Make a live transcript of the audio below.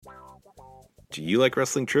Do you like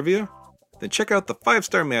wrestling trivia? Then check out the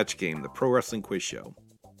 5-Star Match Game, the Pro Wrestling Quiz Show.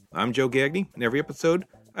 I'm Joe Gagney, and every episode,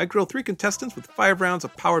 I grill 3 contestants with 5 rounds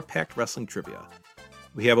of power-packed wrestling trivia.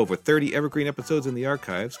 We have over 30 evergreen episodes in the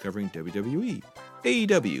archives covering WWE,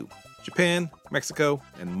 AEW, Japan, Mexico,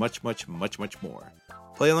 and much, much, much, much more.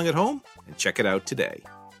 Play along at home and check it out today.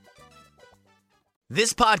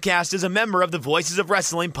 This podcast is a member of the Voices of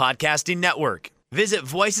Wrestling Podcasting Network. Visit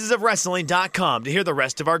voicesofwrestling.com to hear the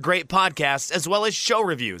rest of our great podcasts, as well as show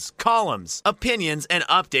reviews, columns, opinions, and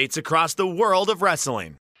updates across the world of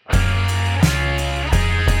wrestling.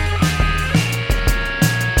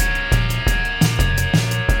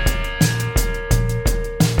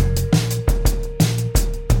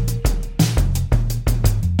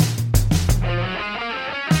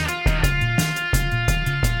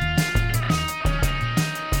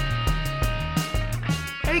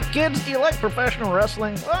 Kids, do you like professional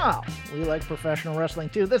wrestling? Wow, we like professional wrestling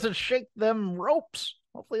too. This is Shake Them Ropes.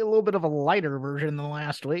 Hopefully a little bit of a lighter version than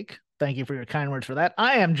last week. Thank you for your kind words for that.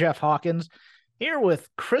 I am Jeff Hawkins, here with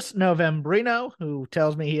Chris Novembrino, who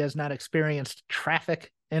tells me he has not experienced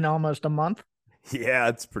traffic in almost a month. Yeah,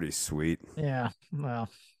 it's pretty sweet. Yeah, well,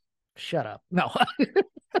 shut up. No.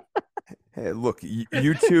 Hey, look,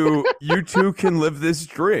 you two can live this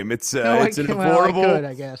dream. It's an affordable. Well, I could,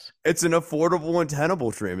 I guess. It's an affordable and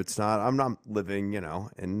tenable dream. It's not. I'm not living, in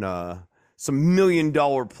some $1 million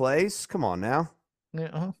place. Come on now.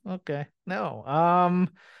 Yeah. Okay. No.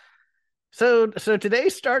 So today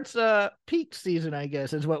starts peak season, I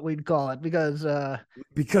guess, is what we'd call it, because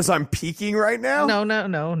I'm peaking right now. No.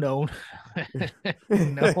 No.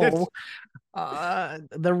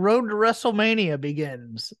 The road to WrestleMania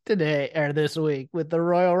begins today or this week with the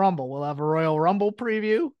Royal Rumble. We'll have a Royal Rumble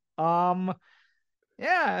preview. Yeah,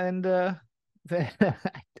 and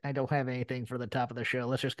I don't have anything for the top of the show.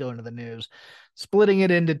 Let's just go into the news. Splitting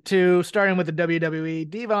it into 2, starting with the WWE.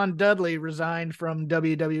 Devon Dudley resigned from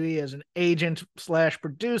WWE as an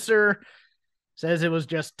agent/producer. Says it was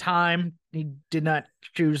just time. He did not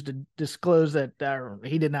choose to disclose that.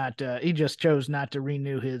 He did not. He just chose not to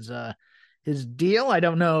renew his deal. I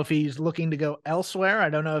don't know if he's looking to go elsewhere. I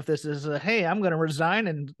don't know if this is hey, I'm going to resign,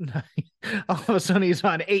 and all of a sudden he's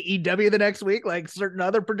on AEW the next week, like certain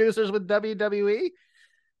other producers with WWE.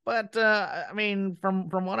 But I mean, from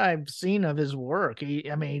what I've seen of his work, he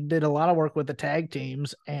did a lot of work with the tag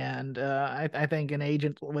teams, and I think an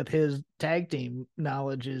agent with his tag team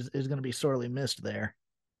knowledge is going to be sorely missed there.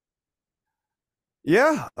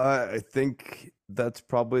 Yeah, I think that's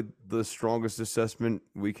probably the strongest assessment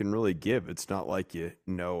we can really give. It's not like you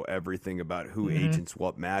know everything about who agents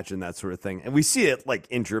what match and that sort of thing. And we see it like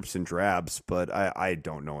in drips and drabs, but I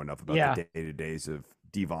don't know enough about the day-to-days of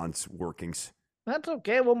Devon's workings. That's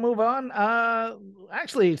okay. We'll move on.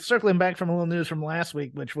 Actually, circling back from a little news from last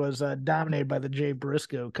week, which was dominated by the Jay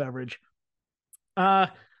Briscoe coverage.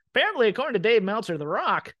 Apparently, according to Dave Meltzer, The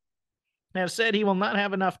Rock has said he will not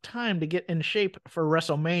have enough time to get in shape for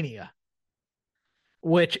WrestleMania,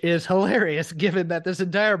 which is hilarious given that this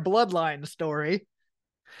entire Bloodline story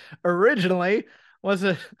originally was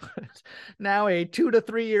now a 2 to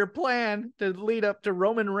 3 year plan to lead up to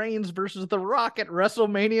Roman Reigns versus The Rock at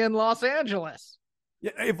WrestleMania in Los Angeles.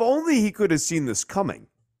 Yeah, if only he could have seen this coming.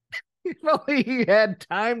 If only he had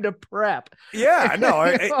time to prep. Yeah, no,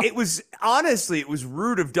 it was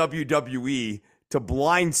rude of WWE to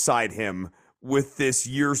blindside him with this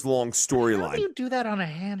years-long storyline. How do you do that on a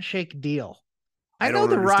handshake deal? I know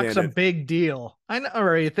The Rock's a big deal. I know,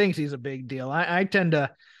 or he thinks he's a big deal. I tend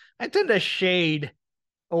to shade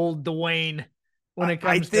old Dwayne when it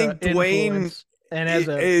comes to influence. I think Dwayne and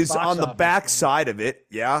is on the back side of it.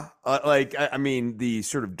 Yeah. The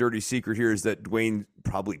sort of dirty secret here is that Dwayne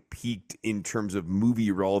probably peaked in terms of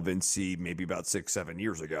movie relevancy maybe about 6-7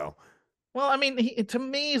 years ago. Well, I mean, to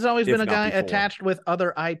me, he's always been a guy attached with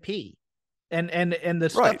other IP, and the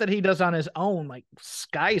stuff that he does on his own, like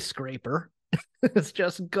Skyscraper, it's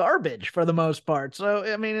just garbage for the most part. So,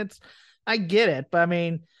 I mean, I get it, but I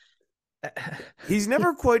mean, he's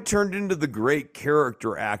never quite turned into the great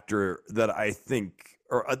character actor that I think,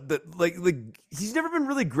 or he's never been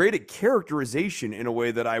really great at characterization in a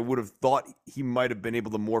way that I would have thought he might have been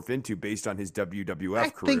able to morph into based on his WWF career. I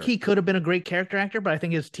think he could have been a great character actor, but I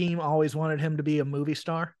think his team always wanted him to be a movie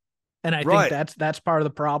star. And I think that's part of the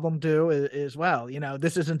problem too, is well,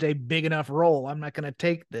 this isn't a big enough role. I'm not going to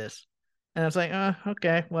take this. And it's like,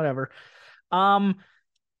 okay, whatever.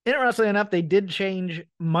 Interestingly enough, they did change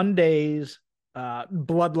Monday's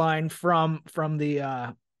Bloodline from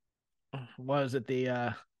the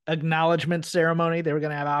the acknowledgement ceremony. They were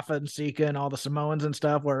going to have Alpha and Sika and all the Samoans and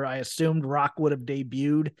stuff, where I assumed Rock would have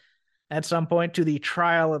debuted at some point to the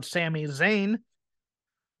trial of Sami Zayn.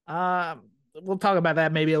 We'll talk about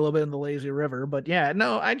that maybe a little bit in the Lazy River, but yeah,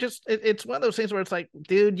 no, it's one of those things where it's like,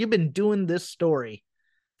 dude, you've been doing this story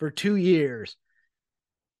for 2 years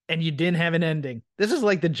and you didn't have an ending. This is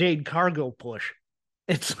like the Jade Cargill push.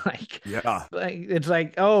 It's like, it's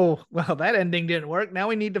like, oh, well, that ending didn't work. Now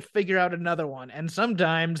we need to figure out another one. And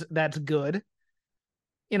sometimes that's good.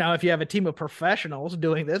 You know, if you have a team of professionals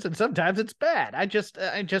doing this, and sometimes it's bad. I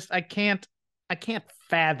can't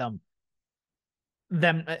fathom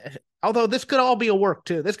them. Although this could all be a work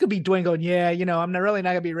too. This could be Dwayne going, yeah, you know, I'm really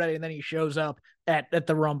not gonna be ready, and then he shows up at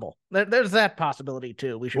the Rumble. There's that possibility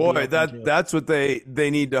too. We should. That's what they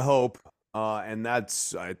need to hope, and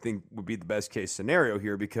that's, I think, would be the best case scenario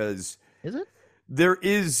here, because is it? There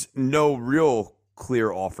is no real clear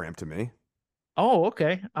off ramp to me. Oh,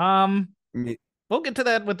 okay. We'll get to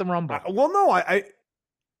that with the Rumble. I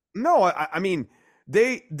mean,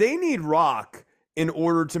 they need Rock in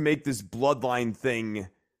order to make this bloodline thing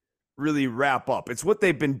really wrap up. It's what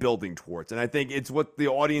they've been building towards, and I think it's what the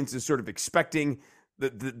audience is sort of expecting.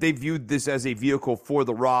 That they viewed this as a vehicle for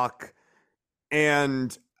The Rock,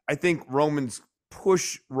 and I think Roman's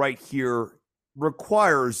push right here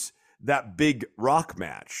requires that big Rock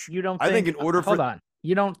match. You don't? I think in order hold on.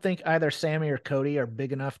 You don't think either Sammy or Cody are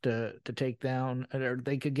big enough to take down, or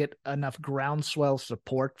they could get enough groundswell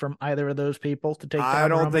support from either of those people to take down I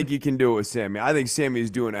don't Roman? think you can do it with Sammy. I think Sammy's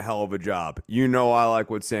doing a hell of a job. You know, I like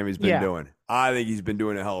what Sammy's been doing. I think he's been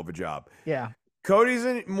doing a hell of a job. Yeah. Cody's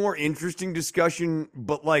a more interesting discussion,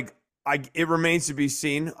 but like, it remains to be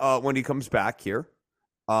seen when he comes back here.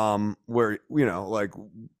 Where, you know, like,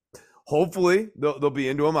 hopefully they'll be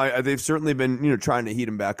into him. They've certainly been, you know, trying to heat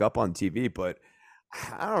him back up on TV, but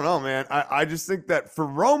I don't know, man. I just think that for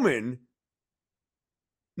Roman,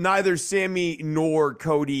 neither Sammy nor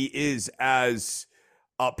Cody is as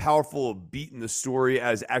powerful a beat in the story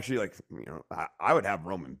as actually, like, you know, I would have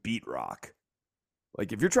Roman beat Rock.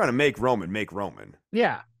 Like, if you're trying to make Roman, make Roman.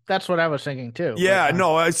 Yeah, that's what I was thinking too. Yeah,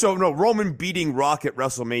 Roman beating Rock at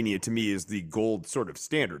WrestleMania to me is the gold sort of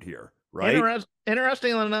standard here, right?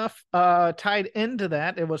 Interestingly enough, tied into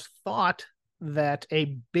that, it was thought that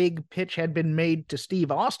a big pitch had been made to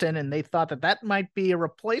Steve Austin, and they thought that might be a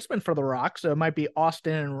replacement for The Rock, so it might be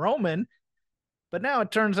Austin and Roman. But now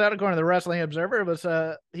it turns out, according to the Wrestling Observer, it was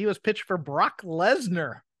he was pitched for Brock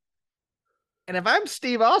Lesnar. And if I'm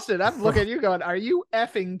Steve Austin, I'm looking at you going, are you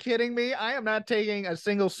effing kidding me? I am not taking a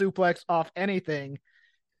single suplex off anything.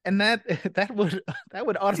 And that would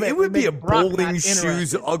automatically, it would be a bowling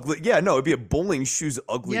shoes ugly. Yeah, no, it'd be a bowling shoes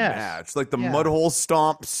ugly match. Like the mud hole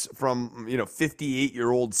stomps from, you know,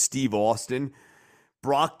 58-year-old Steve Austin.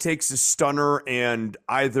 Brock takes a stunner and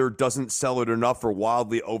either doesn't sell it enough or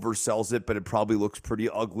wildly oversells it, but it probably looks pretty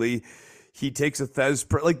ugly. He takes a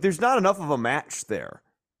Thez. Like, there's not enough of a match there.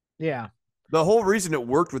 Yeah. The whole reason it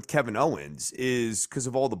worked with Kevin Owens is because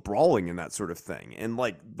of all the brawling and that sort of thing. And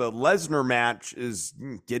like the Lesnar match is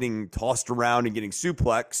getting tossed around and getting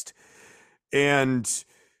suplexed. And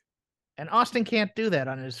Austin can't do that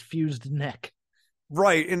on his fused neck.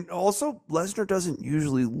 Right. And also Lesnar doesn't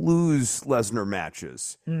usually lose Lesnar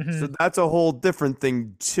matches. Mm-hmm. So that's a whole different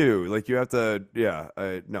thing too. Like you have to,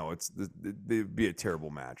 it'd be a terrible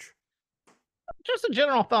match. Just a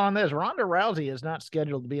general thought on this. Ronda Rousey is not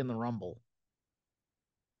scheduled to be in the Rumble.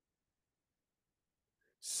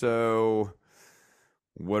 So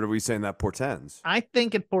what are we saying that portends? I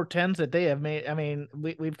think it portends that they have made, I mean,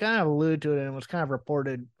 we've kind of alluded to it, and it was kind of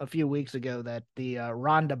reported a few weeks ago that the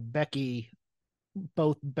Ronda Becky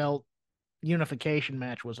both belt unification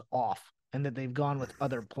match was off and that they've gone with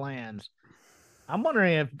other plans. I wonder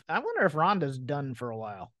if Ronda's done for a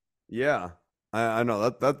while. Yeah. I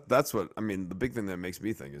know that's what I mean. The big thing that makes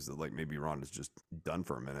me think is that like maybe Ronda's just done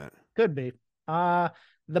for a minute. Could be.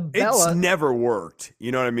 The Bella, it's never worked.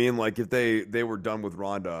 You know what I mean? Like if they were done with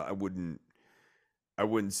Ronda, I wouldn't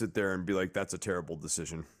sit there and be like, that's a terrible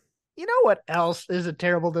decision. You know what else is a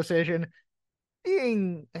terrible decision?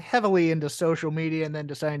 Being heavily into social media and then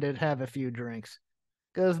deciding to have a few drinks.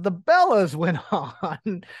 Because the Bellas went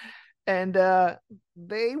on, and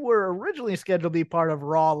they were originally scheduled to be part of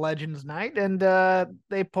Raw Legends Night, and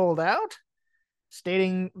they pulled out,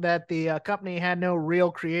 stating that the company had no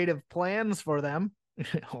real creative plans for them,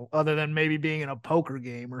 other than maybe being in a poker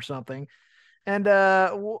game or something, and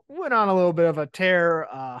went on a little bit of a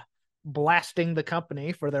tear, blasting the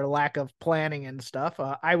company for their lack of planning and stuff.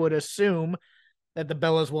 I would assume that the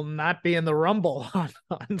Bellas will not be in the Rumble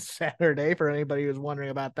on Saturday, for anybody who's wondering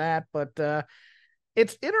about that. But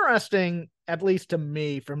it's interesting, at least to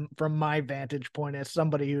me, from my vantage point as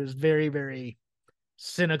somebody who's very, very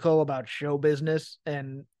cynical about show business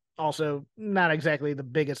and also not exactly the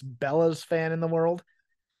biggest Bellas fan in the world,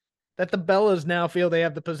 that the Bellas now feel they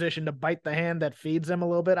have the position to bite the hand that feeds them a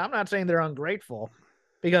little bit. I'm not saying they're ungrateful,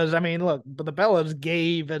 because I mean, look, but the Bellas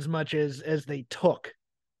gave as much as they took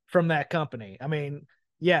from that company. I mean,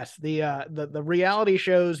 yes, the reality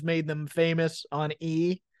shows made them famous on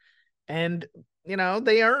E, and they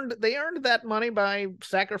earned that money by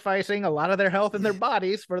sacrificing a lot of their health and their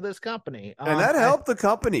bodies for this company, and that helped the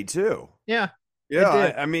company too. Yeah,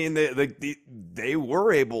 I mean, they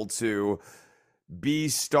were able to be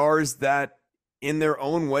stars that, in their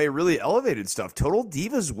own way, really elevated stuff. Total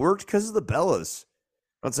Divas worked because of the Bellas.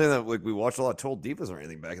 I'm not saying that like we watched a lot of Total Divas or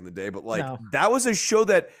anything back in the day, but like that was a show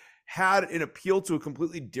that had an appeal to a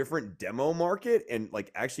completely different demo market and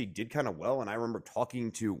like actually did kind of well. And I remember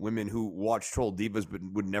talking to women who watched Total Divas but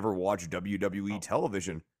would never watch WWE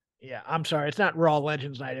television. Yeah, I'm sorry, it's not Raw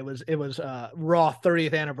Legends Night. It was Raw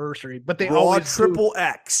 30th anniversary. But they Raw always Triple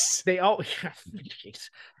X. They all,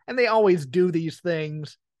 and they always do these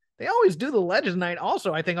things. They always do the Legends Night.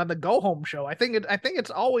 Also, I think on the Go Home show. I think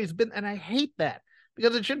it's always been, and I hate that,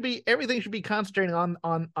 because everything should be concentrating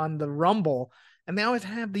on the Rumble. And they always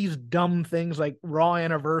have these dumb things like Raw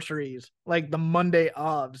anniversaries, like the Monday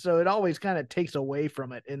of. So it always kind of takes away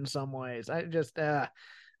from it in some ways. I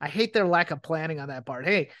hate their lack of planning on that part.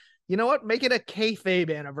 Hey, you know what? Make it a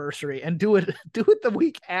kayfabe anniversary and do it the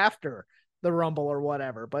week after the Rumble or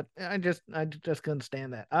whatever. But I just couldn't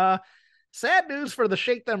stand that. Sad news for the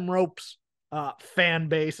Shake Them Ropes fan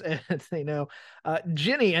base, as they know.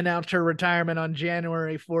 Jinny announced her retirement on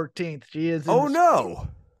January 14th.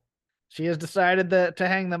 She has decided to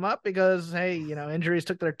hang them up because, hey, injuries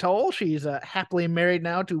took their toll. She's happily married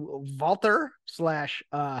now to Walter /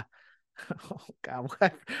 oh God,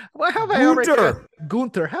 what have I already forgotten?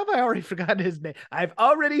 Gunther. Have I already forgotten his name? I've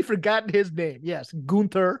already forgotten his name. Yes,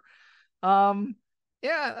 Gunther. Yeah, and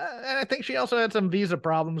I think she also had some visa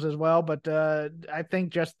problems as well, but I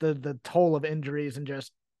think just the toll of injuries and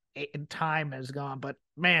just time has gone. But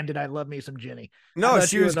man, did I love me some Jinny. No,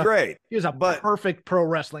 she was great. She was a perfect pro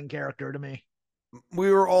wrestling character to me.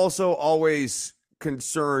 We were also always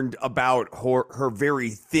concerned about her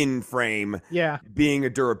very thin frame being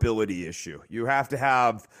a durability issue. You have to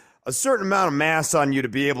have a certain amount of mass on you to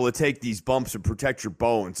be able to take these bumps and protect your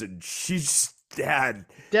bones, and she's had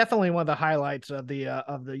definitely one of the highlights of the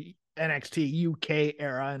NXT UK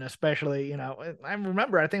era, and especially I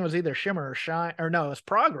remember, I think it was either Shimmer or Shine, or no, it was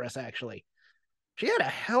Progress actually. She had a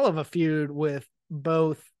hell of a feud with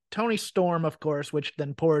both Toni Storm, of course, which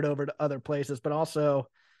then poured over to other places, but also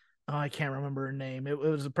I can't remember her name. It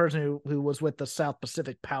was a person who was with the South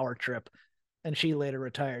Pacific Power Trip, and she later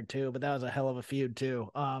retired too, but that was a hell of a feud too.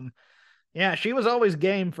 Yeah, she was always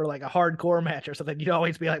game for like a hardcore match or something. You'd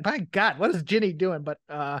always be like, my God, what is Jinny doing? But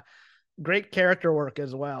great character work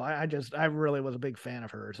as well. I really was a big fan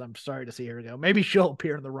of hers. I'm sorry to see her go. Maybe she'll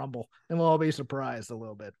appear in the Rumble and we'll all be surprised a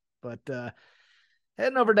little bit. But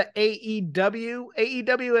heading over to AEW.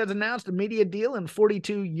 AEW has announced a media deal in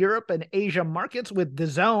 42 Europe and Asia markets with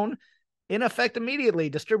DAZN, in effect immediately,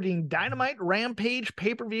 distributing Dynamite, Rampage,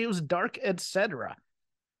 pay-per-views, Dark, etc.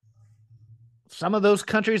 Some of those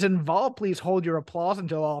countries involved, please hold your applause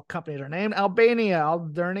until all companies are named: Albania,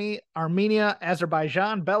 Alderni, Armenia,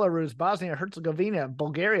 Azerbaijan, Belarus, Bosnia, Herzegovina,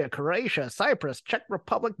 Bulgaria, Croatia, Cyprus, Czech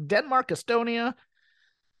Republic, Denmark, Estonia,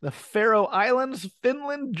 the Faroe Islands,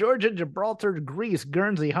 Finland, Georgia, Gibraltar, Greece,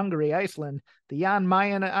 Guernsey, Hungary, Iceland, the Jan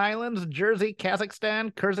Mayen Islands, Jersey,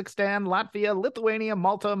 Kazakhstan, Kyrgyzstan, Latvia, Lithuania,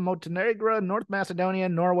 Malta, Montenegro, North Macedonia,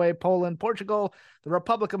 Norway, Poland, Portugal, the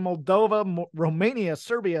Republic of Moldova, Romania,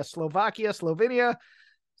 Serbia, Slovakia, Slovenia,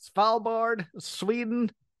 Svalbard, Sweden,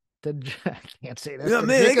 I can't say this. Yeah,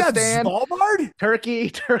 man, they got Svalbard?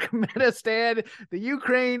 Turkey, Turkmenistan, the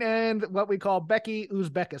Ukraine, and what we call Becky,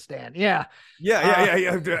 Uzbekistan. Yeah.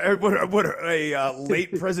 What a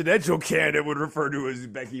late presidential candidate would refer to as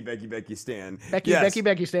Becky Stan.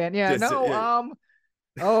 Becky Stan. Yeah.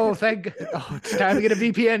 Oh, thank God. Oh, it's time to get a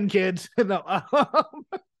VPN, kids. No.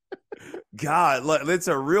 God, it's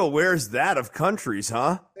a real where's that of countries,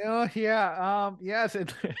 huh? Oh, yeah. Yes,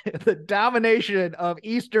 the domination of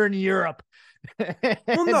Eastern Europe.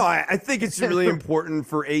 Well, no, I think it's really important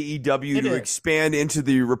for AEW to expand into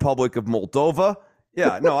the Republic of Moldova.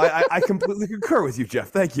 Yeah, no, I completely concur with you, Jeff.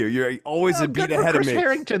 Thank you. You're always a beat ahead of me. Chris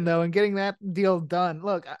Harrington, though, and getting that deal done.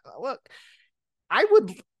 Look,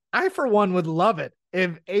 I for one would love it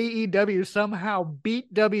if AEW somehow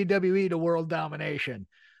beat WWE to world domination,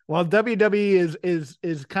 while WWE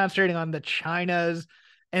is concentrating on the Chinas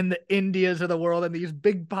and the Indias of the world and these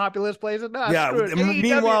big populous places. No, screw it.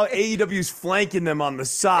 Meanwhile, AEW's flanking them on the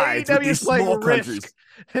sides with these small countries.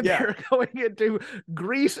 And they're going into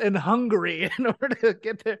Greece and Hungary in order to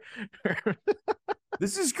get there.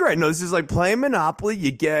 This is great. No, this is like playing Monopoly.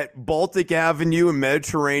 You get Baltic Avenue and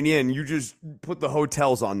Mediterranean, and you just put the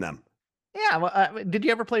hotels on them. Yeah. Well, did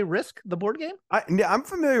you ever play Risk, the board game? I'm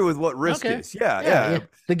familiar with what Risk is. Yeah.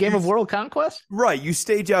 The game of world conquest? Right. You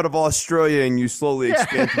stage out of Australia and you slowly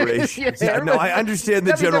expand through Asia. No, I understand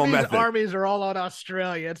the general method. Armies are all on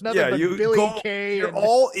Australia. It's nothing but Billy Kay. You're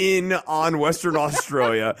all in on Western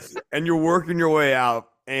Australia, and you're working your way out.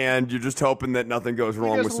 And you're just hoping that nothing goes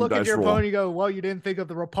wrong with some dice roll. You look at your opponent and you go, well, you didn't think of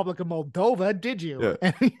the Republic of Moldova, did you?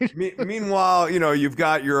 Yeah. Meanwhile, you've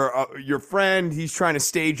got your friend. He's trying to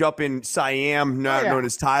stage up in Siam, known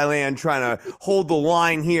as Thailand, trying to hold the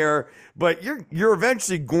line here. But you're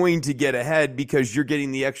eventually going to get ahead because you're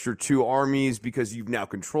getting the extra 2 armies because you've now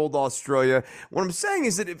controlled Australia. What I'm saying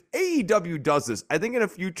is that if AEW does this, I think in a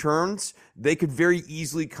few turns, they could very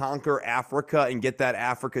easily conquer Africa and get that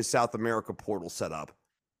Africa-South America portal set up.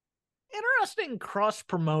 Interesting cross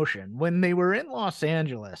promotion. When they were in Los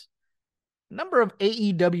Angeles, a number of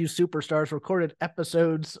AEW superstars recorded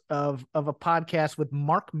episodes of a podcast with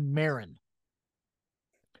Marc Maron,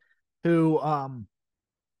 who,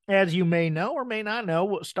 as you may know or may not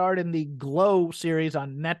know, starred in the Glow series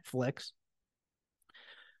on Netflix.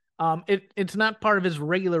 It's not part of his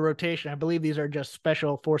regular rotation. I believe these are just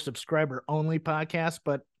special for subscriber only podcasts,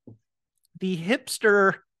 but the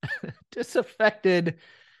hipster disaffected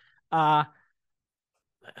how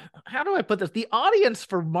do I put this? The audience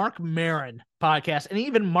for Marc Maron podcast, and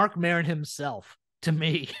even Marc Maron himself, to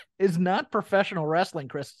me, is not professional wrestling,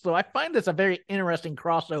 Chris. So I find this a very interesting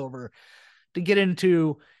crossover to get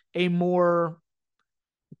into a more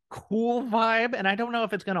cool vibe. And I don't know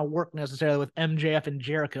if it's going to work necessarily with MJF and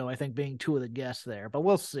Jericho, I think, being 2 of the guests there, but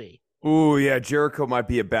we'll see. Ooh, yeah, Jericho might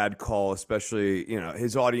be a bad call, especially,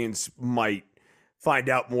 his audience might find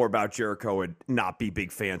out more about Jericho and not be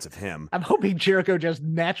big fans of him. I'm hoping Jericho just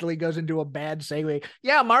naturally goes into a bad segue.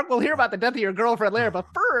 Yeah, Mark, we'll hear about the death of your girlfriend later, but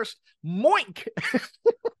first, moink.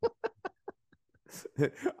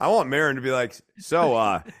 I want Maron to be like,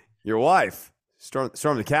 so, your wife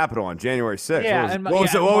stormed the Capitol on January 6th. Yeah,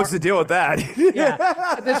 what was the deal with that?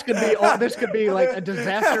 This could be like a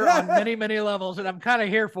disaster on many, many levels, and I'm kind of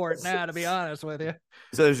here for it now, to be honest with you.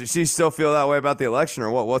 So does she still feel that way about the election, or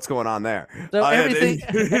what? What's going on there? So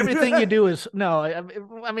everything you do is no.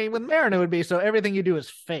 I mean, with Maron, it would be so everything you do is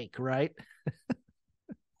fake, right?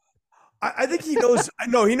 I think he knows.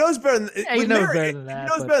 No, he knows better than he knows better than that.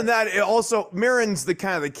 He knows better than that. Also, Maron's the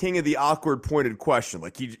kind of the king of the awkward, pointed question.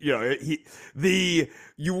 Like you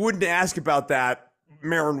wouldn't ask about that.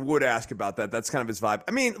 Maron would ask about that. That's kind of his vibe.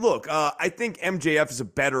 I mean, look, I think MJF is a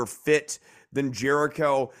better fit than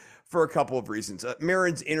Jericho for a couple of reasons.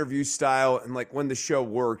 Maron's interview style and like when the show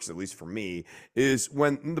works, at least for me, is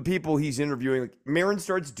when the people he's interviewing, like Maron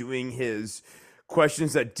starts doing his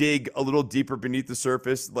questions that dig a little deeper beneath the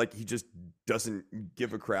surface. Like he just doesn't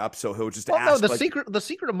give a crap. So he'll just ask. No, the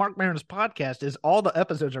secret of Marc Maron's podcast is all the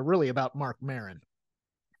episodes are really about Marc Maron.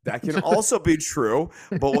 That can also be true.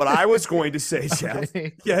 But what I was going to say, Jeff,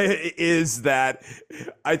 is that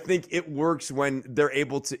I think it works when they're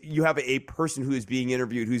able to, you have a person who is being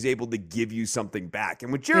interviewed who's able to give you something back.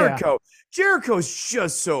 And with Jericho, Jericho's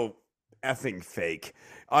just so effing fake.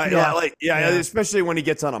 Especially when he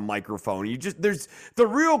gets on a microphone. There's the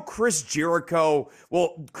real Chris Jericho.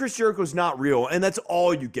 Well, Chris Jericho's not real, and that's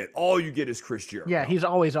all you get. All you get is Chris Jericho. Yeah, he's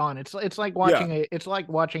always on. It's like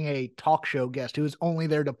watching a talk show guest who's only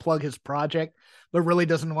there to plug his project, but really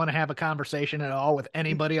doesn't want to have a conversation at all with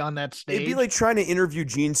anybody on that stage. It'd be like trying to interview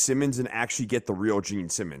Gene Simmons and actually get the real Gene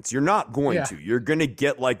Simmons. You're not going to. You're going to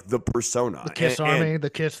get like the persona. The Kiss Army, the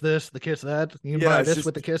Kiss this, the Kiss that. You can buy this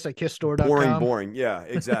with the Kiss at KissStore.com. Boring. Yeah,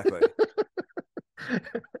 exactly.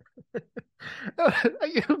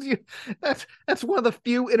 That's one of the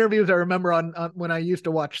few interviews I remember on when I used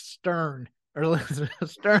to watch Stern.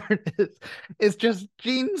 Stern is just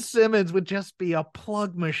Gene Simmons would just be a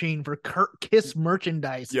plug machine for Kiss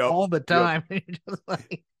merchandise all the time. Just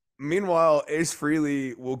like... Meanwhile, Ace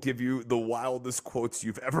Frehley will give you the wildest quotes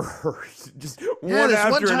you've ever heard. Just one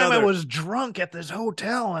time another. I was drunk at this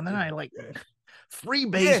hotel, and then I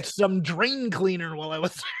freebased some drain cleaner while I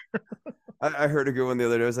was there. I heard a good one the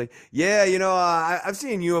other day. I was like, I've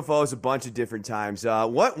seen UFOs a bunch of different times.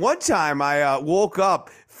 One time I woke up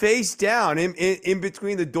face down in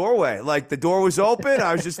between the doorway. Like the door was open.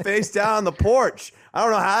 I was just face down on the porch. I don't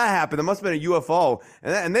know how that happened. There must have been a UFO.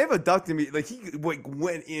 And they've abducted me. Like he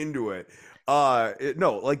went into it.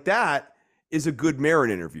 No, like that is a good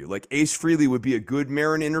Marin interview. Like Ace Frehley would be a good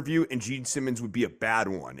Marin interview and Gene Simmons would be a bad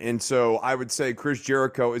one. And so I would say Chris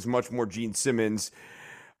Jericho is much more Gene Simmons.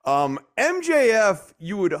 MJF,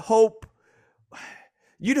 you'd hope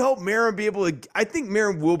Marin be able to, I think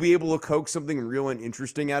Marin will be able to coax something real and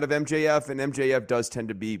interesting out of MJF, and MJF does tend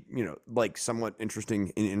to be, like somewhat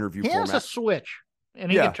interesting in interview format. He has a switch,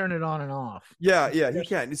 and he can turn it on and off. Yeah, he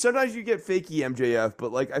can. Sometimes you get fakey MJF,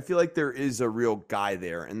 but like I feel like there is a real guy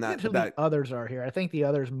there, and that the others are here. I think the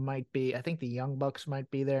others might be. I think the Young Bucks might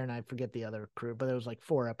be there, and I forget the other crew. But there was like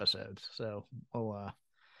 4 episodes, so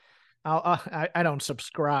I don't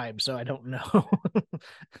subscribe, so I don't know.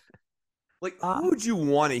 Like, who would you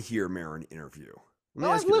want to hear Marin interview?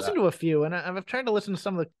 I've listened to a few, and I've tried to listen to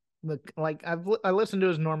some of the like I listened to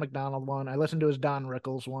his Norm Macdonald one. I listened to his Don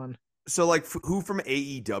Rickles one. So, like, who from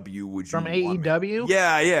AEW would you from AEW?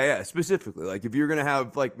 Yeah. Specifically, like, if you're gonna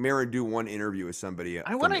have like Marin do one interview with somebody,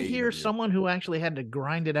 I want to hear someone who actually had to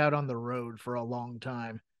grind it out on the road for a long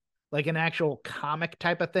time, like an actual comic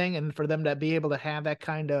type of thing, and for them to be able to have that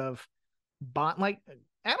kind of bond. Like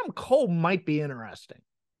Adam Cole might be interesting.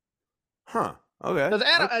 Huh. Okay.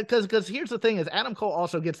 Because here's the thing: is Adam Cole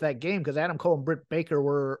also gets that game because Adam Cole and Britt Baker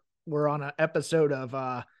were on an episode of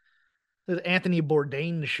the Anthony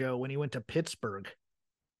Bourdain show when he went to Pittsburgh,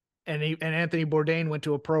 and Anthony Bourdain went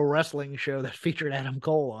to a pro wrestling show that featured Adam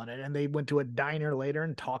Cole on it, and they went to a diner later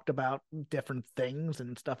and talked about different things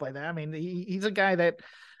and stuff like that. I mean, he's a guy that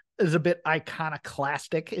is a bit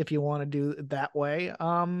iconoclastic if you want to do it that way.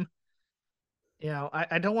 I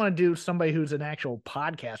don't want to do somebody who's an actual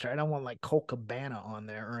podcaster. I don't want like Colt Cabana on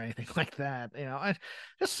there or anything like that.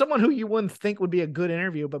 Just someone who you wouldn't think would be a good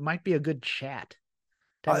interview, but might be a good chat.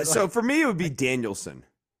 So for me, it would be Danielson.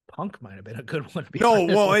 Punk might have been a good one.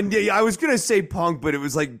 I was gonna say Punk, but it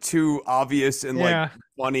was like too obvious and like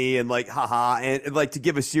funny and like haha, and like to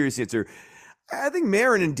give a serious answer. I think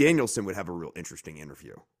Marin and Danielson would have a real interesting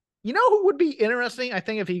interview. You know who would be interesting? I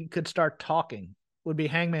think if he could start talking, would be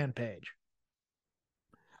Hangman Page.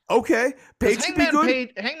 Okay, Page would be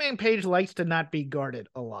good. Hangman Page likes to not be guarded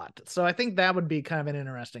a lot, so I think that would be kind of an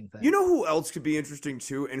interesting thing. You know who else could be interesting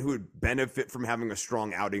too, and who would benefit from having a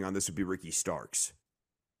strong outing on this would be Ricky Starks.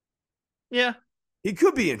 Yeah, he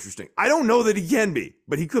could be interesting. I don't know that he can be,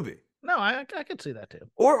 but he could be. No, I could see that too.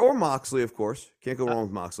 Or Moxley, of course. Can't go wrong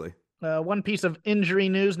with Moxley. One piece of injury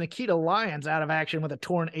news: Nikita Lyons out of action with a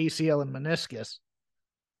torn ACL and meniscus.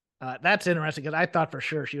 That's interesting because I thought for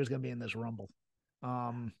sure she was going to be in this Rumble.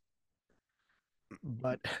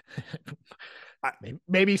 But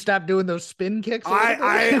maybe stop doing those spin kicks.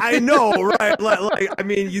 I know, right? Like I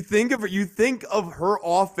mean, you think of her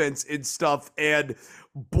offense and stuff, and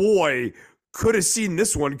boy, could have seen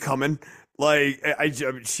this one coming. Like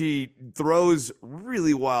she throws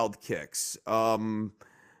really wild kicks, and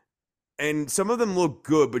some of them look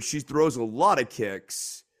good, but she throws a lot of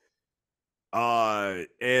kicks,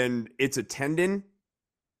 and it's a tendon.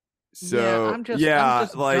 So I'm just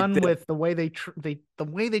done with the way they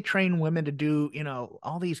train women to do,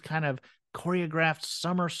 all these kind of choreographed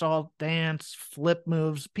somersault dance, flip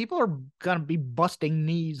moves. People are gonna be busting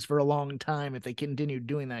knees for a long time if they continue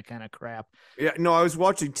doing that kind of crap. Yeah, no, I was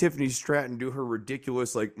watching Tiffany Stratton do her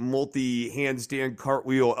ridiculous like multi-handstand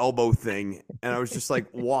cartwheel elbow thing, and I was just like,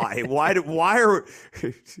 why? Why are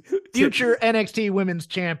future NXT Women's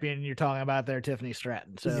Champion you're talking about there, Tiffany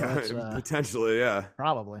Stratton? So yeah, potentially, yeah,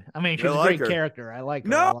 probably. I mean, she's a great character. I like her.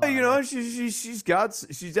 No, she's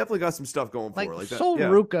definitely got some stuff going for her. Like Sol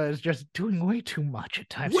Ruca is just doing way too much at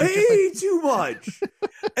times. Way too much.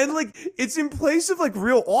 And like it's in place of like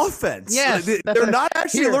real offense. Yes, they're not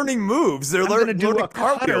actually learning moves. They're learning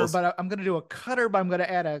cartwheels. I'm going to do a cutter, but I'm going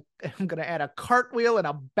to add a cartwheel and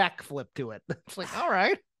a backflip to it. It's like, all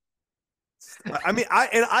right. I mean,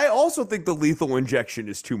 I also think the lethal injection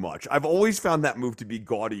is too much. I've always found that move to be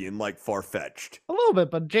gaudy and like far-fetched. A little bit,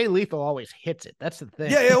 but Jay Lethal always hits it. That's the thing.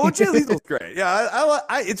 Yeah. Well, Jay Lethal's great. Yeah,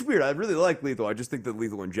 I it's weird. I really like Lethal. I just think the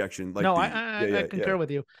lethal injection. Like, I concur with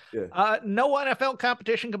you. Yeah. No NFL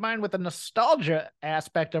competition combined with the nostalgia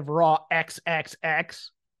aspect of Raw XXX.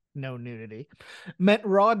 No nudity. Meant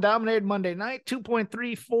Raw dominated Monday night.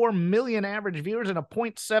 2.34 million average viewers and a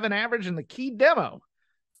 0.7 average in the key demo.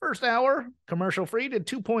 First hour, commercial free, did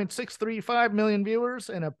 2.635 million viewers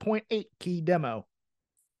and a 0.8 key demo,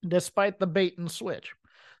 despite the bait and switch.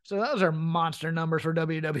 So those are monster numbers for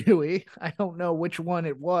WWE. I don't know which one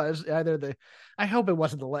it was. I hope it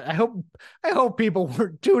wasn't I hope people were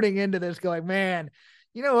tuning into this going, man,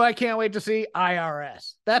 You know who I can't wait to see?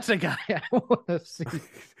 IRS. That's a guy I want to see.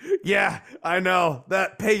 Yeah, I know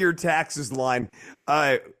that pay your taxes line.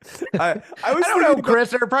 I was I don't know, Chris.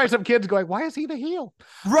 There are probably some kids going, "Why is he the heel?"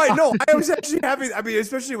 Right. No, I was actually having, I mean,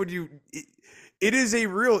 especially when it is a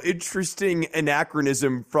real interesting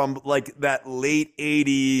anachronism from like that late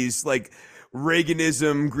 80s, like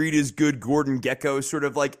Reaganism, greed is good, Gordon Gekko sort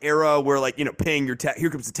of like era where like, paying your tax, here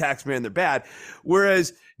comes the tax man, they're bad.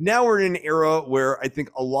 Whereas now we're in an era where I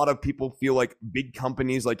think a lot of people feel like big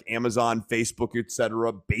companies like Amazon, Facebook,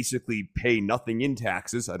 etc., basically pay nothing in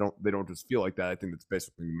taxes. They don't just feel like that. I think that's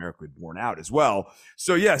basically numerically borne out as well.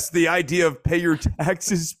 So yes, the idea of pay your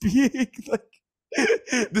taxes being like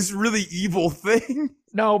this really evil thing.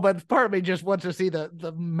 No, but part of me just wants to see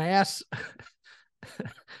the mass.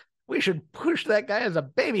 We should push that guy as a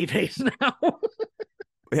babyface now.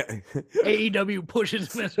 Yeah. AEW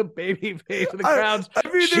pushes him as a babyface. The crowds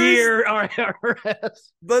cheer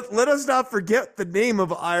IRS. Let us not forget the name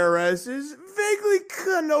of IRS is vaguely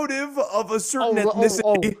connotative of a certain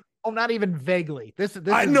ethnicity. Oh, not even vaguely. This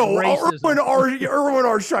I know. Racism. Erwin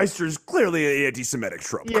R. Shyster is clearly an anti-Semitic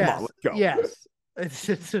trope. Yes, come on, let's go. Yes.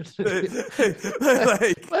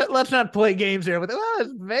 Let's not play games here with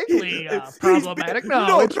it's vaguely problematic.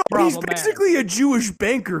 No, it's problematic. He's basically a Jewish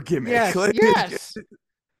banker gimmick. Yes, yes.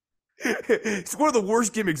 It's one of the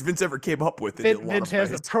worst gimmicks Vince ever came up with. Vince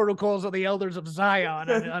has the protocols of the Elders of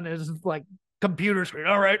Zion on his like computer screen.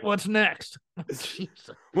 All right, what's next?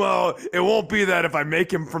 Jesus. Well, it won't be that if I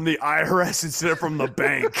make him from the IRS instead of from the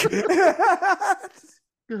bank.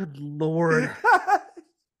 Good Lord.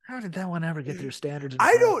 How did that one ever get through standards?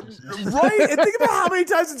 I don't, right? And think about how many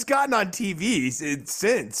times it's gotten on TV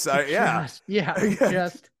since. Yeah.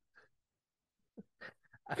 Just.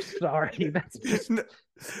 I'm sorry. That's just.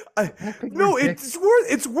 No, it's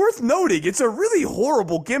worth noting. It's a really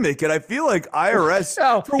horrible gimmick, and I feel like IRS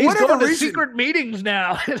for whatever reason, secret meetings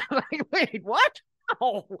now. Like, wait, what?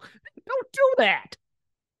 No, don't do that.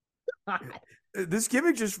 This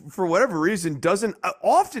gimmick just for whatever reason doesn't.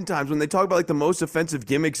 Oftentimes, when they talk about like the most offensive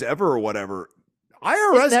gimmicks ever or whatever,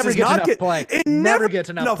 IRS does not get play. It never gets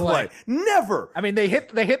enough play. Never. I mean, they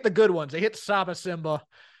hit the good ones. They hit Saba Simba.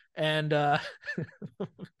 And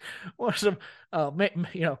what's some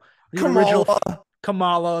the original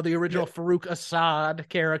Kamala, the original Farouk Assad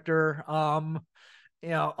character, El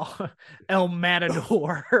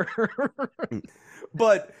Matador.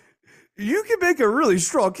 But you can make a really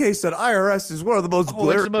strong case that IRS is one of the most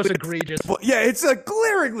it's the most egregious. Yeah, it's a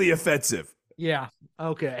glaringly offensive. Yeah.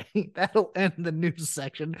 Okay. That'll end the news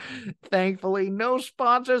section. Thankfully, no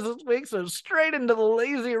sponsors this week, so straight into the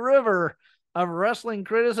lazy river of wrestling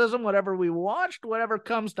criticism, whatever we watched, whatever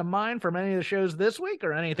comes to mind from any of the shows this week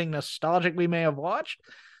or anything nostalgic we may have watched.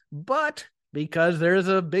 But because there's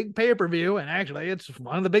a big pay-per-view, and actually it's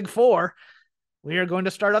one of the big four, we are going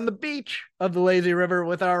to start on the beach of the lazy river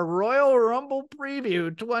with our Royal Rumble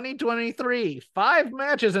preview 2023. 5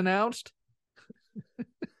 matches announced.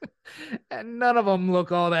 And none of them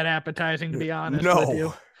look all that appetizing, to be honest with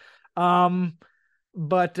you.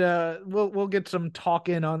 But we'll get some talk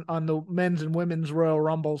in on the men's and women's Royal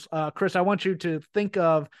Rumbles. Chris, I want you to think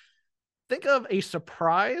of a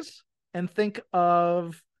surprise and think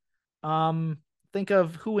of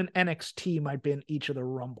who in NXT might be in each of the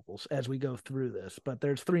Rumbles as we go through this. But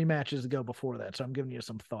there's 3 matches to go before that, so I'm giving you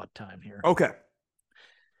some thought time here. Okay.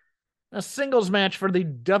 A singles match for the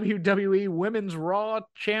WWE Women's Raw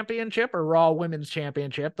Championship or Raw Women's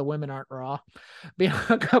Championship. The women aren't Raw.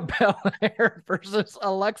 Bianca Belair versus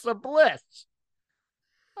Alexa Bliss.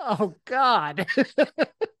 Oh, God.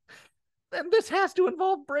 And this has to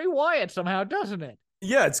involve Bray Wyatt somehow, doesn't it?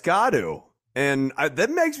 Yeah, it's got to. And that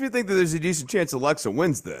makes me think that there's a decent chance Alexa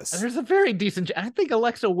wins this. There's a very decent I think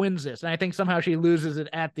Alexa wins this, and I think somehow she loses it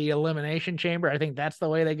at the Elimination Chamber. I think that's the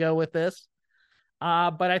way they go with this.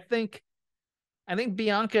 But I think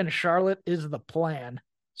Bianca and Charlotte is the plan.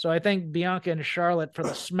 So I think Bianca and Charlotte for the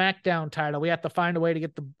SmackDown title, we have to find a way to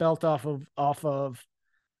get the belt off of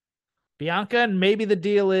Bianca. And maybe the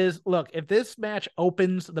deal is, look, if this match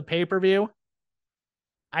opens the pay-per-view,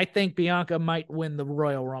 I think Bianca might win the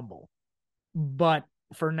Royal Rumble. But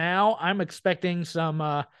for now, I'm expecting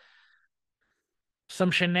some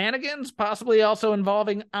shenanigans, possibly also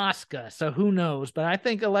involving Asuka. So who knows? But I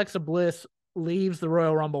think Alexa Bliss leaves the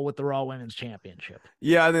Royal Rumble with the Raw Women's Championship.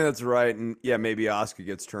 Yeah, I think that's right. And yeah, maybe Asuka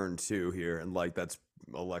gets turned too here. And like, that's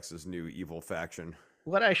Alexa's new evil faction.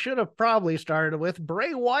 What I should have probably started with,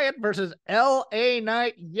 Bray Wyatt versus LA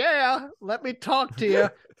Knight. Yeah, let me talk to you.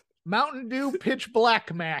 Mountain Dew Pitch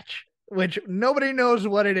Black match, which nobody knows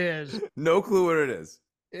what it is. No clue what it is.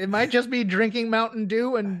 It might just be drinking Mountain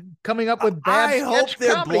Dew and coming up with bad I hope sketch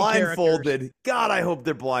they're comedy blindfolded. characters. God, I hope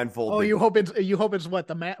they're blindfolded. Oh, you hope it's what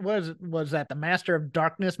was that the Master of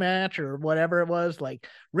Darkness match or whatever it was, like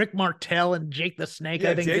Rick Martel and Jake the Snake.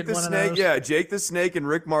 Yeah, I think Jake did the one Snake. of those. Yeah, Jake the Snake and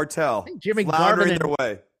Rick Martel. I think Jimmy floundering Garvin their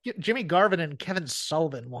way. Jimmy Garvin and Kevin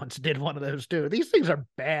Sullivan once did one of those too. These things are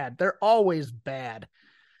bad. They're always bad.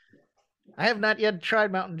 I have not yet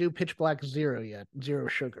tried Mountain Dew Pitch Black Zero yet, zero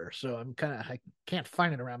sugar. So I can't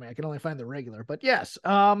find it around me. I can only find the regular. But yes,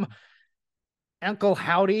 Uncle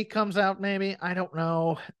Howdy comes out maybe. I don't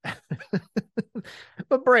know.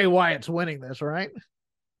 But Bray Wyatt's winning this, right?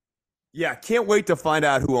 Yeah, can't wait to find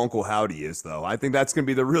out who Uncle Howdy is, though. I think that's going to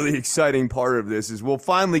be the really exciting part of this is we'll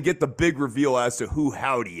finally get the big reveal as to who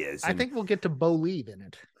Howdy is. I think we'll get to Bo Leave in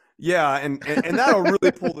it. Yeah, and that'll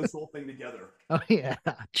really pull this whole thing together. Oh, yeah.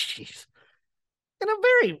 Jeez. In a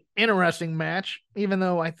very interesting match, even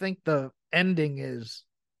though I think the ending is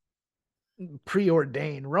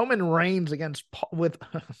preordained. Roman Reigns against Paul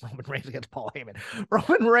Heyman.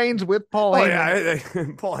 Roman Reigns with Paul Heyman. Yeah,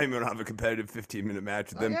 Paul Heyman will have a competitive 15-minute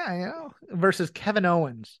match with them. Yeah. Versus Kevin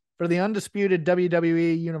Owens for the undisputed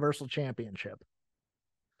WWE Universal Championship.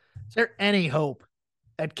 Is there any hope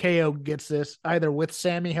that KO gets this either with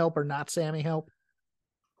Sammy help or not Sammy help?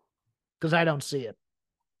 Because I don't see it.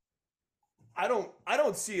 I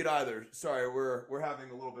don't see it either. Sorry, we're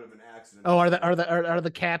having a little bit of an accident. Oh, are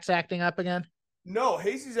the cats acting up again? No,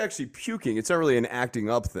 Hazy's actually puking. It's not really an acting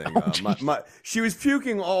up thing. She was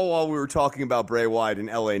puking all while we were talking about Bray Wyatt and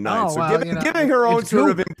LA Knight. Giving her own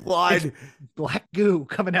sort of implied black goo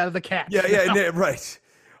coming out of the cat. Yeah, right.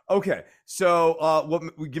 Okay,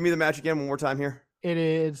 so give me the match again one more time here. It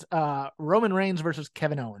is Roman Reigns versus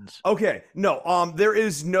Kevin Owens. Okay, no, there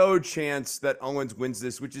is no chance that Owens wins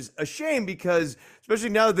this, which is a shame because, especially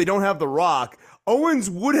now that they don't have The Rock, Owens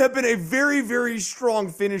would have been a very, very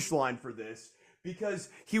strong finish line for this because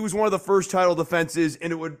he was one of the first title defenses,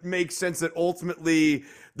 and it would make sense that ultimately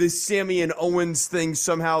this Sammy and Owens thing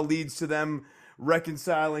somehow leads to them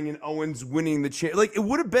reconciling and Owens winning the Like, it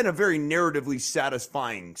would have been a very narratively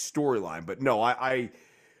satisfying storyline, but no, I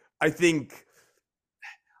think...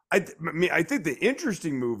 I think the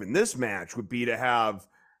interesting move in this match would be to have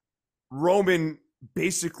Roman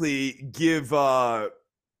basically give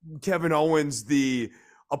Kevin Owens the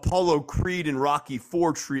Apollo Creed and Rocky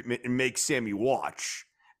IV treatment and make Sammy watch.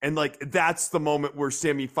 And that's the moment where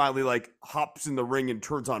Sammy finally hops in the ring and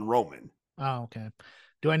turns on Roman. Oh, okay.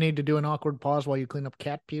 Do I need to do an awkward pause while you clean up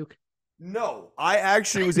cat puke? No, I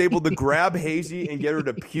actually was able to grab Hazy and get her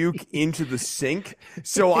to puke into the sink.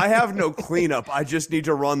 So I have no cleanup. I just need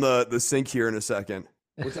to run the sink here in a second,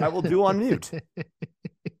 which I will do on mute.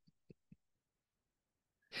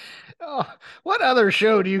 Oh, what other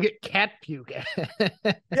show do you get cat puke at?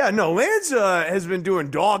 Yeah, no, Lanza has been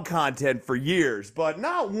doing dog content for years, but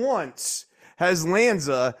not once has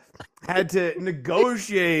Lanza had to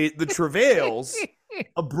negotiate the travails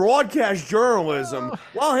of broadcast journalism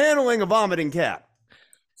while handling a vomiting cat.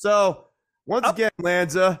 So, once again,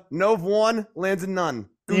 Lanza, Nov 1, Lanza none.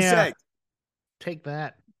 Goose egg. Take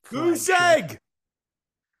that. Goose egg!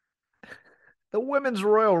 The Women's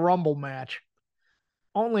Royal Rumble match.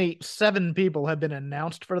 Only 7 people have been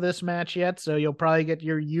announced for this match yet, so you'll probably get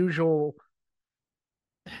your usual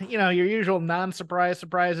non-surprise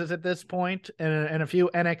surprises at this point and a few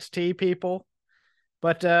NXT people.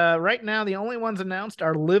 But right now, the only ones announced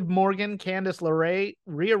are Liv Morgan, Candice LeRae,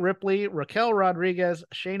 Rhea Ripley, Raquel Rodriguez,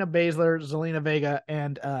 Shayna Baszler, Zelina Vega,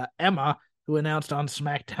 and Emma, who announced on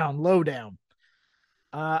SmackDown Lowdown.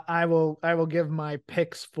 I will give my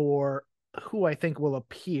picks for who I think will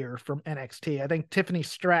appear from NXT. I think Tiffany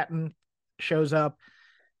Stratton shows up,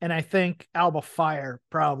 and I think Alba Fire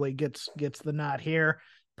probably gets the nod here.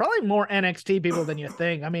 Probably more NXT people than you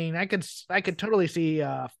think. I mean, I could totally see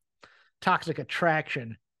Toxic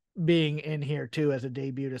Attraction being in here too as a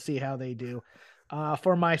debut to see how they do.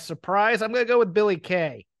 For my surprise, I'm going to go with Billie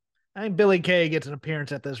Kay. I think Billie Kay gets an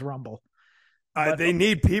appearance at this Rumble. They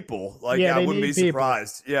need people. I wouldn't be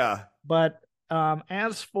surprised. Yeah. But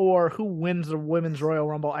as for who wins the Women's Royal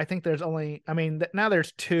Rumble, I think there's now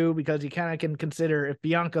there's 2 because you kind of can consider if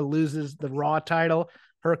Bianca loses the Raw title,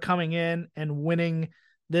 her coming in and winning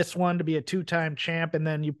this one to be a 2-time champ, and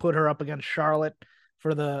then you put her up against Charlotte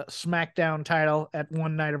for the SmackDown title at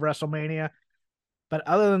one night of WrestleMania. But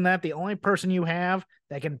other than that, the only person you have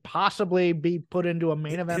that can possibly be put into a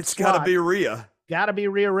main event it's got to be Rhea. Got to be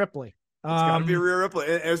Rhea Ripley. It's got to be Rhea Ripley,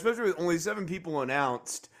 and especially with only 7 people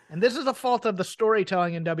announced. And this is a fault of the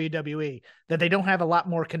storytelling in WWE, that they don't have a lot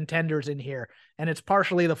more contenders in here. And it's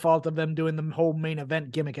partially the fault of them doing the whole main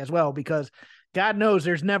event gimmick as well, because God knows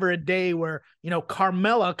there's never a day where,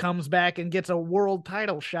 Carmella comes back and gets a world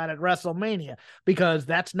title shot at WrestleMania, because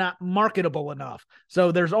that's not marketable enough.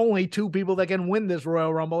 So there's only 2 people that can win this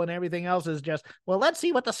Royal Rumble, and everything else is just, well, let's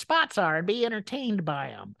see what the spots are and be entertained by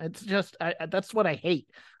them. It's just, that's what I hate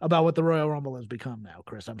about what the Royal Rumble has become now,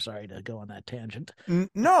 Chris. I'm sorry to go on that tangent.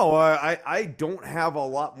 No, I don't have a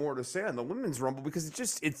lot more to say on the Women's Rumble, because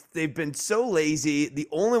they've been so lazy. The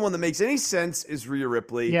only one that makes any sense is Rhea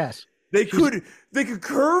Ripley. Yes. They could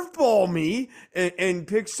curveball me and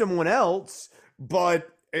pick someone else, but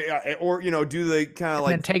or do the kind of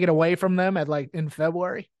like and take it away from them in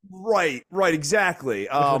February. Right, exactly.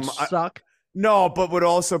 Which would suck. No, but would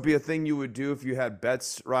also be a thing you would do if you had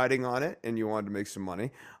bets riding on it and you wanted to make some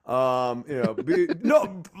money.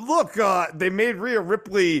 No, look, they made Rhea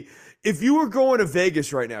Ripley. If you were going to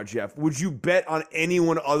Vegas right now, Jeff, would you bet on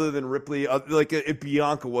anyone other than Ripley? Like if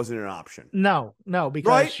Bianca wasn't an option? No,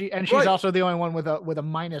 because right? she's also the only one with a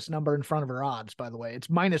minus number in front of her odds. By the way, it's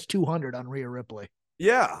minus 200 on Rhea Ripley.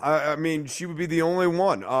 Yeah, I mean, she would be the only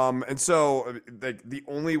one. And so the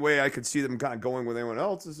only way I could see them kind of going with anyone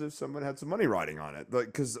else is if someone had some money riding on it.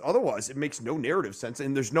 Because otherwise, it makes no narrative sense,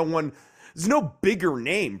 and there's no bigger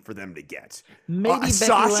name for them to get. Maybe Becky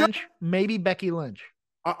Sasha? Lynch. Maybe Becky Lynch.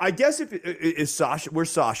 I guess is Sasha.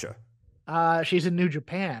 Where's Sasha? She's in New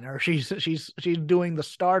Japan, or she's doing the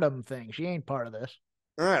Stardom thing. She ain't part of this.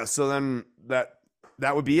 All right, so then that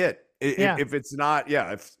would be it. If it's not,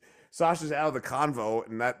 if Sasha's out of the convo,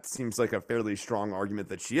 and that seems like a fairly strong argument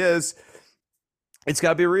that she is, it's got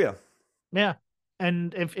to be Rhea. Yeah,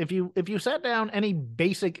 and if you sat down any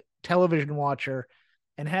basic television watcher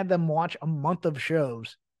and had them watch a month of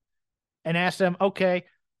shows and asked them, okay,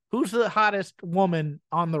 who's the hottest woman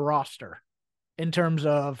on the roster in terms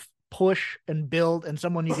of push and build and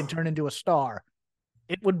someone you can turn into a star,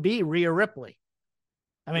 it would be Rhea Ripley.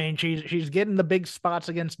 I mean, she's getting the big spots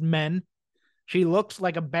against men. She looks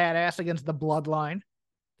like a badass against the Bloodline.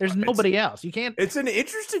 There's nobody else. You can't. It's an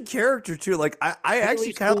interesting character too. Like I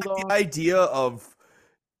actually kind of like the idea of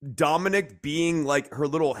Dominic being like her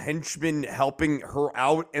little henchman, helping her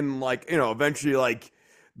out, and eventually like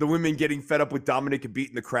the women getting fed up with Dominic and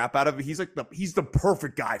beating the crap out of him. He's the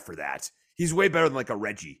perfect guy for that. He's way better than like a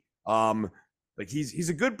Reggie. He's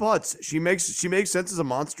a good putz. She makes sense as a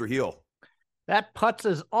monster heel. That putz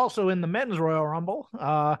is also in the men's Royal Rumble.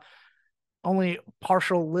 Only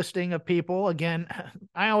partial listing of people. Again,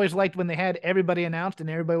 I always liked when they had everybody announced and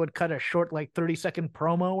everybody would cut a short 30-second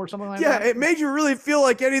promo or something like that. Yeah, it made you really feel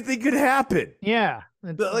like anything could happen. Yeah.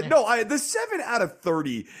 The 7 out of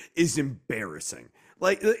 30 is embarrassing.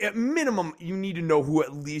 Like, at minimum, you need to know who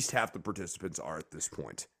at least half the participants are at this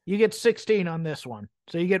point. You get 16 on this one,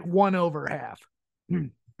 so you get 1 over half.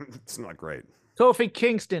 It's not great. Kofi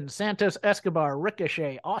Kingston, Santos Escobar,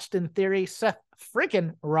 Ricochet, Austin Theory, Seth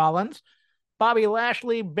freaking Rollins, Bobby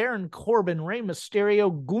Lashley, Baron Corbin, Rey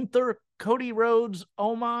Mysterio, Gunther, Cody Rhodes,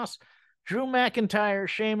 Omos, Drew McIntyre,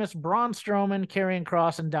 Sheamus, Braun Strowman, Karrion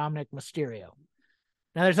Kross, and Dominic Mysterio.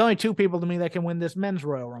 Now, there's only 2 people to me that can win this men's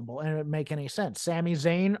Royal Rumble, and it would make any sense. Sami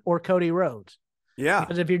Zayn or Cody Rhodes. Yeah.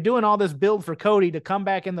 Because if you're doing all this build for Cody to come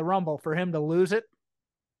back in the Rumble for him to lose it,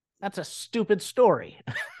 that's a stupid story.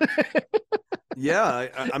 Yeah,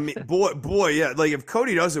 I mean, boy, yeah. Like, if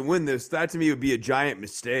Cody doesn't win this, that to me would be a giant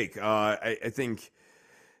mistake. I think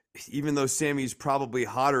even though Sammy's probably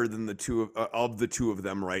hotter than the two of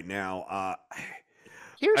them right now.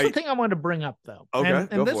 Here's the thing I wanted to bring up, though. Okay,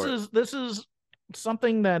 and this is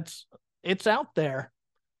something it's out there,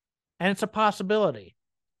 and it's a possibility.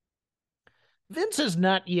 Vince has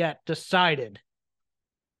not yet decided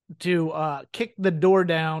to kick the door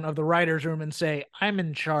down of the writer's room and say, I'm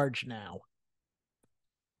in charge now.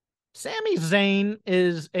 Sami Zayn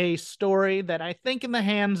is a story that I think in the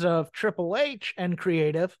hands of Triple H and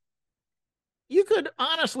creative, you could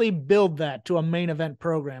honestly build that to a main event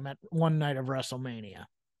program at one night of WrestleMania.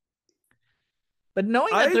 But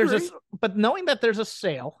knowing that there's a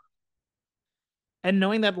sale, and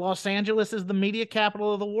knowing that Los Angeles is the media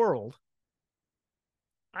capital of the world,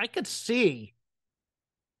 I could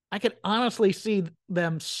honestly see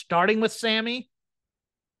them starting with Sami,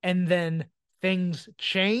 and then things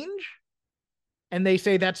change, and they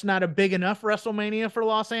say that's not a big enough WrestleMania for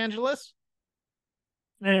Los Angeles,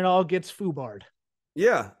 and it all gets foobarred.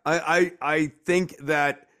 Yeah, I think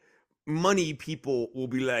that money people will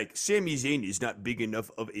be like, Sami Zayn is not big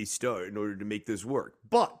enough of a star in order to make this work.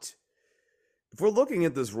 But if we're looking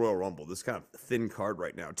at this Royal Rumble, this kind of thin card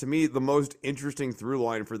right now, to me, the most interesting through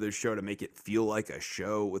line for this show to make it feel like a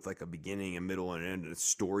show with like a beginning, a middle, and an end, and a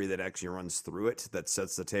story that actually runs through it, that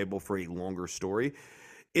sets the table for a longer story,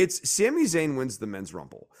 it's Sami Zayn wins the men's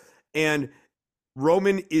Rumble. And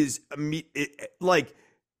Roman is like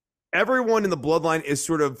everyone in the bloodline is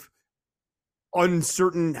sort of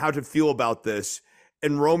uncertain how to feel about this.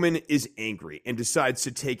 And Roman is angry and decides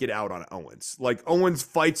to take it out on Owens. Like Owens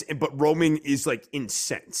fights, but Roman is like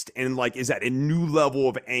incensed and like is at a new level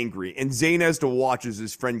of angry. And Zayn has to watch as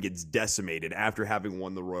his friend gets decimated after having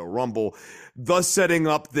won the Royal Rumble, thus setting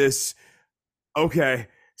up this. Okay,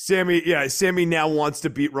 Sammy now wants to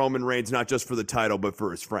beat Roman Reigns not just for the title but for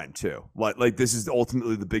his friend too. Like this is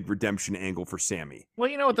ultimately the big redemption angle for Sammy. Well,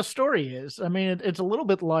 you know what the story is. I mean, it's a little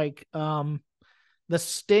bit like the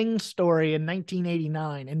Sting story in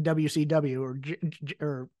 1989 in WCW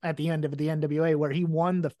or at the end of the NWA, where he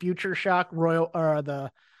won the Future Shock Royal or the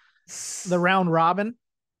round robin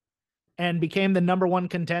and became the number one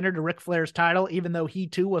contender to Ric Flair's title, even though he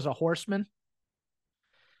too was a horseman.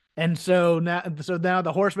 And so now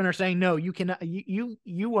the horsemen are saying, no, you cannot,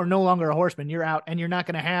 you are no longer a horseman. You're out, and you're not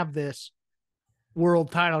going to have this world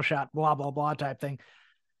title shot, blah, blah, blah type thing.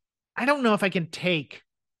 I don't know if I can take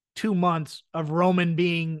 2 months of Roman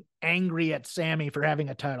being angry at Sammy for having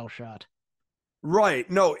a title shot.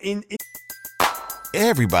 Right. No,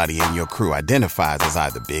 Everybody in your crew identifies as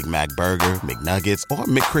either Big Mac Burger, McNuggets, or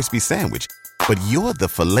McCrispy Sandwich. But you're the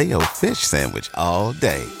Filet-O-Fish Sandwich all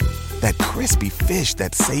day. That crispy fish,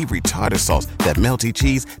 that savory tartar sauce, that melty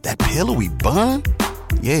cheese, that pillowy bun.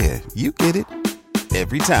 Yeah, you get it.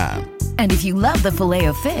 Every time. And if you love the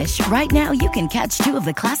Filet-O-Fish, right now you can catch 2 of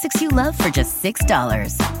the classics you love for just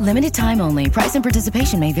 $6. Limited time only. Price and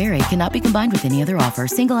participation may vary. Cannot be combined with any other offer.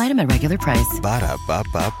 Single item at regular price.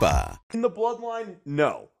 Ba-da-ba-ba-ba. in the bloodline,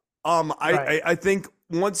 no. Right. I think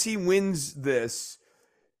once he wins this,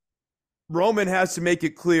 Roman has to make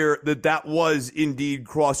it clear that was indeed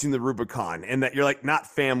crossing the Rubicon, and that you're like not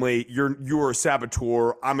family. You're a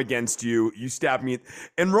saboteur. I'm against you. You stabbed me.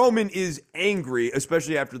 And Roman is angry,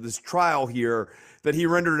 especially after this trial here, that he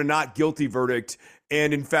rendered a not guilty verdict,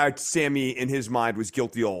 and in fact, Sammy in his mind was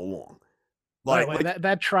guilty all along.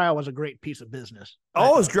 That trial was a great piece of business.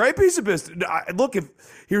 Oh, it's a great piece of business. Look,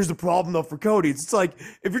 here's the problem though for Cody. It's like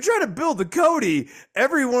if you're trying to build the Cody,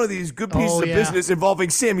 every one of these good pieces of business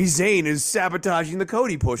involving Sami Zayn is sabotaging the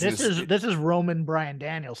Cody push. This is Roman Bryan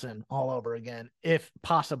Danielson all over again, if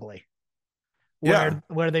possibly.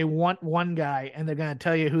 Where they want one guy and they're going to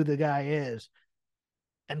tell you who the guy is.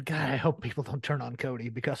 And God, I hope people don't turn on Cody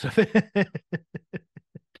because of it.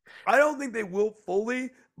 I don't think they will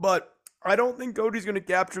fully, but I don't think Cody's going to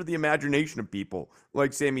capture the imagination of people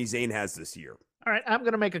like Sami Zayn has this year. All right, I'm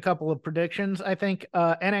going to make a couple of predictions. I think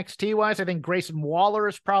NXT-wise, I think Grayson Waller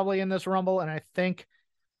is probably in this Rumble, and I think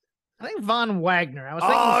Von Wagner. I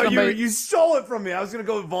was thinking you stole it from me. I was going to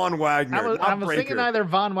go with Von Wagner. I was thinking either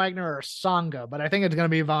Von Wagner or Sangha, but I think it's going to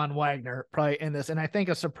be Von Wagner probably in this. And I think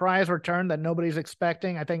a surprise return that nobody's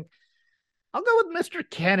expecting. I think I'll go with Mr.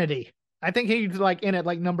 Kennedy. I think he's like in at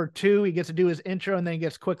like number 2. He gets to do his intro and then he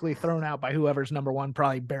gets quickly thrown out by whoever's number 1,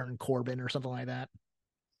 probably Baron Corbin or something like that.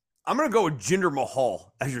 I'm going to go with Jinder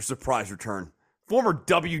Mahal as your surprise return. Former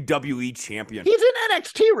WWE champion. He's in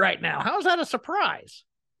NXT right now. How is that a surprise?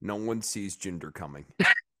 No one sees Jinder coming.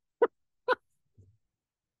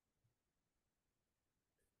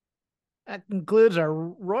 That concludes our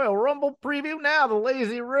Royal Rumble preview. Now, the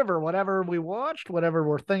Lazy River, whatever we watched, whatever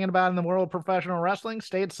we're thinking about in the world of professional wrestling,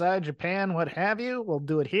 stateside, Japan, what have you, we'll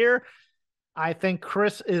do it here. I think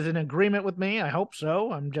Chris is in agreement with me. I hope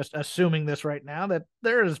so. I'm just assuming this right now, that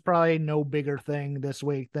there is probably no bigger thing this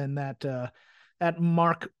week than that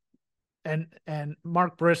Mark and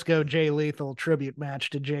Mark Briscoe, Jay Lethal tribute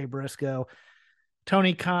match to Jay Briscoe.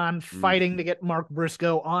 Tony Khan fighting to get Mark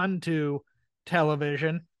Briscoe onto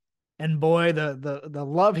television. And boy, the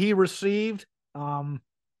love he received. And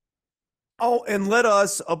let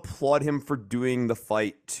us applaud him for doing the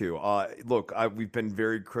fight too. Look, we've been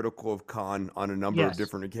very critical of Khan on a number of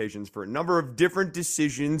different occasions for a number of different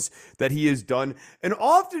decisions that he has done. And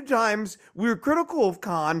oftentimes we're critical of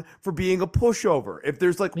Khan for being a pushover. If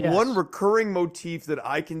there's one recurring motif that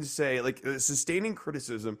I can say, like sustaining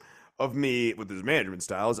criticism of me with his management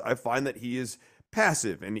styles, I find that he is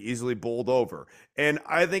passive and easily bowled over. And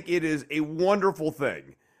I think it is a wonderful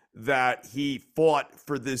thing that he fought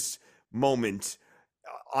for this moment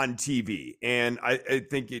on TV. And I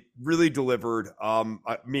think it really delivered.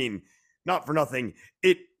 I mean, not for nothing,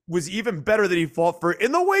 it was even better that he fought for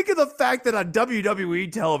in the wake of the fact that on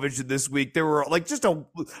WWE television this week, there were like just a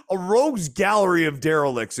rogues gallery of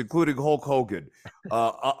derelicts, including Hulk Hogan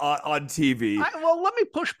on TV. Well, let me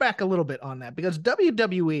push back a little bit on that, because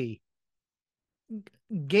WWE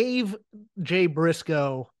gave Jay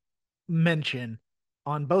Briscoe mention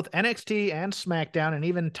on both NXT and SmackDown, and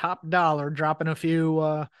even Top Dollar dropping a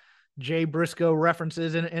few Jay Briscoe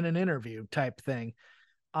references in an interview type thing.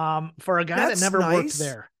 For a guy That's that never worked nice.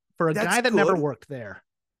 there, for a That's guy that never good. worked there.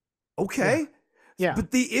 Okay. Yeah.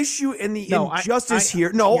 But the issue and the No, injustice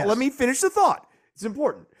here. No, yes. let me finish the thought. It's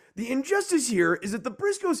important. The injustice here is that the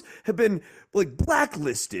Briscoes have been like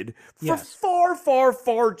blacklisted for Yes. far, far,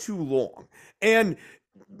 far too long. And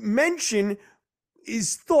mention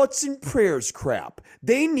is thoughts and prayers crap.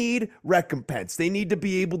 They need recompense. They need to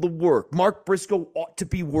be able to work. Mark Briscoe ought to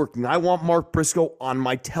be working. I want Mark Briscoe on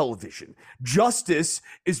my television. Justice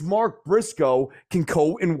is Mark Briscoe can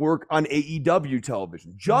go and work on AEW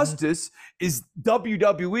television. Justice is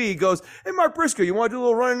WWE goes, hey, Mark Briscoe, you want to do a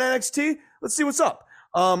little run in NXT? Let's see what's up.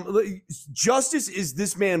 Justice is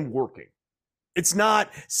this man working. It's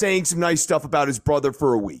not saying some nice stuff about his brother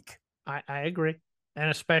for a week. I agree. And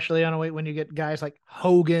especially on a week when you get guys like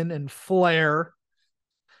Hogan and Flair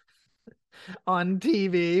on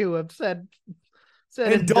TV who have said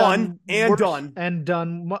and done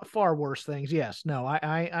far worse things. Yes, no,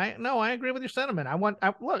 I agree with your sentiment. I wake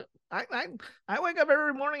up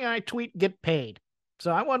every morning and I tweet get paid.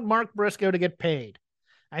 So I want Mark Briscoe to get paid.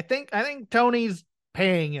 I think Tony's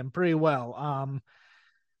paying him pretty well.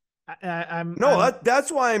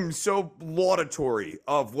 That's why I'm so laudatory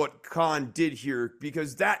of what Khan did here,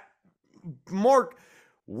 because that Mark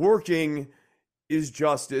working is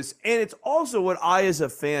justice, and it's also what I as a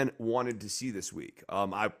fan wanted to see this week.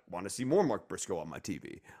 I want to see more Mark Briscoe on my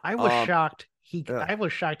TV. I was shocked I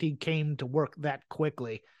was shocked he came to work that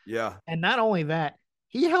quickly. Yeah. And not only that,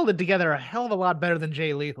 he held it together a hell of a lot better than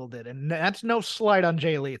Jay Lethal did, and that's no slight on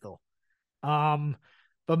Jay Lethal.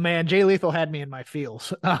 But man, Jay Lethal had me in my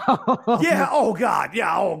feels. Yeah. Oh God.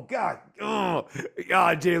 Yeah. Oh God. Oh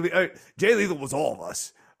God. Jay Lethal was all of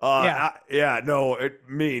us. God.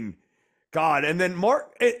 And then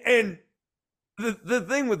Mark, and the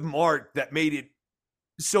thing with Mark that made it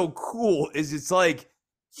so cool is it's like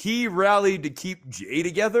he rallied to keep Jay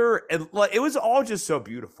together, and like it was all just so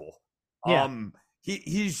beautiful. Yeah.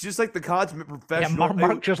 He's just like the consummate professional. Yeah,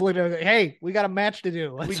 Mark just looked at, hey, we got a match to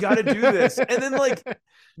do. We got to do this. And then like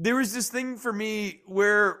there was this thing for me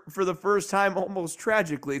where for the first time, almost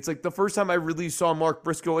tragically, it's like the first time I really saw Mark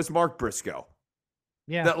Briscoe as Mark Briscoe.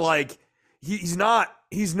 Yeah. That like he's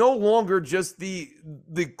no longer just the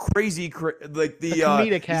crazy, like the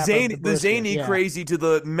comedic half the zany yeah. crazy to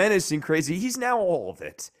the menacing crazy. He's now all of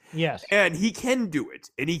it. Yes. And he can do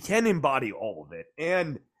it, and he can embody all of it.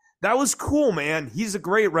 And that was cool, man. He's a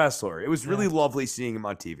great wrestler. It was really lovely seeing him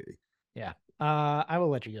on TV. Yeah. I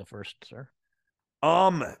will let you go first, sir.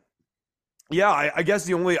 Yeah, I guess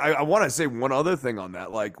the only I want to say one other thing on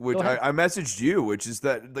that, like which I messaged you, which is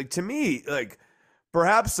that like to me, like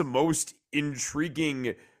perhaps the most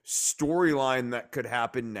intriguing storyline that could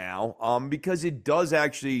happen now, because it does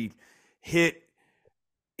actually hit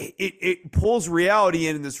it pulls reality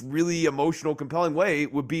in this really emotional, compelling way,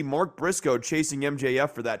 would be Mark Briscoe chasing MJF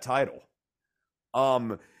for that title.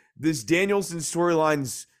 This Danielson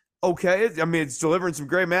storyline's okay. I mean, it's delivering some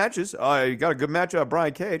great matches. You got a good match out of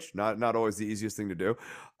Brian Cage. Not always the easiest thing to do.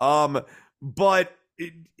 But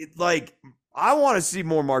it like I want to see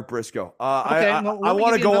more Mark Briscoe. I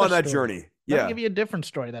want to go on that journey. Let me give you a different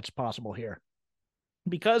story that's possible here.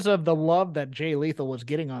 Because of the love that Jay Lethal was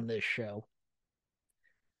getting on this show,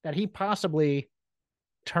 that he possibly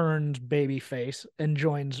turns babyface and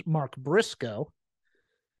joins Mark Briscoe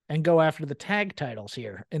and go after the tag titles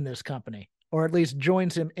here in this company, or at least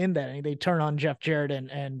joins him in that. And they turn on Jeff Jarrett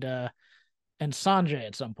and Sanjay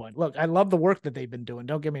at some point. Look, I love the work that they've been doing.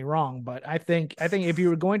 Don't get me wrong, but I think if you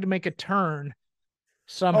were going to make a turn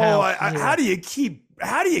somehow, how do you keep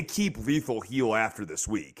Lethal heel after this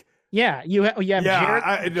week? Yeah, you have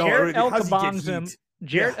Jarrett El-Kabongs him.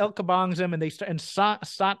 Jarrett El-Kabongs him, and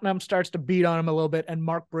Satnam starts to beat on him a little bit, and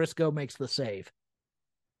Mark Briscoe makes the save.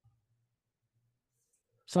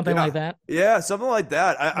 Something like that. Yeah, something like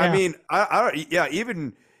that. I mean,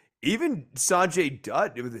 even Sanjay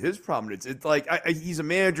Dutt with his prominence, it's like he's a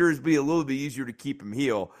manager, it'd be a little bit easier to keep him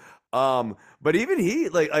heel. But even he,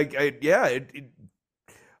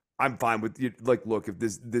 I'm fine with you. Like, look, if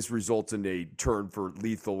this results in a turn for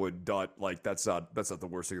Lethal and Dutt, like that's not the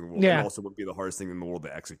worst thing in the world. Yeah. It also wouldn't be the hardest thing in the world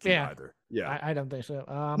to execute either. Yeah, I don't think so.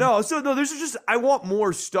 No, there's just I want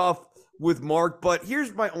more stuff with Mark. But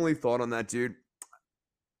here's my only thought on that, dude.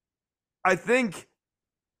 I think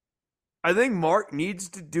Mark needs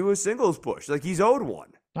to do a singles push. Like he's owed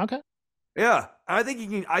one. Okay. Yeah, I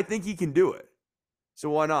think he can do it.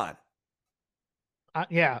 So why not? I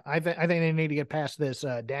think they need to get past this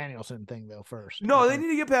Danielson thing though first. No, they need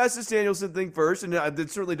to get past this Danielson thing first, and that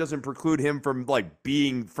certainly doesn't preclude him from like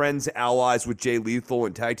being friends, allies with Jay Lethal,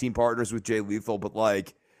 and tag team partners with Jay Lethal. But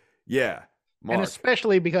like, Yeah. Mark. And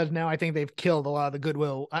especially because now I think they've killed a lot of the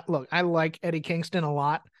goodwill. Look, I like Eddie Kingston a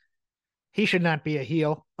lot. He should not be a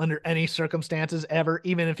heel under any circumstances ever,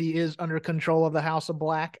 even if he is under control of the House of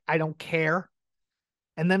Black. I don't care.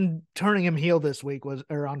 And then turning him heel this week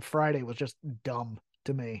on Friday was just dumb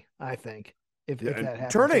to me, I think. If that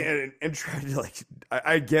happens. Turning and trying to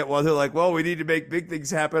I get why they're like, well, we need to make big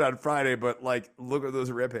things happen on Friday, but look at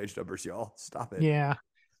those Rampage numbers, y'all. Stop it. Yeah.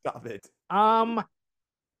 Stop it. Gonna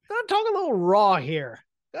talk a little Raw here.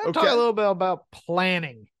 Gonna talk a little bit about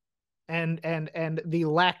planning and the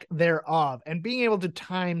lack thereof, and being able to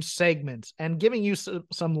time segments and giving you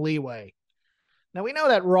some leeway. Now we know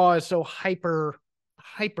that Raw is so hyper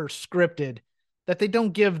scripted that they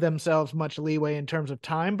don't give themselves much leeway in terms of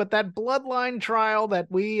time, but that bloodline trial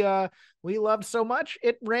that we loved so much,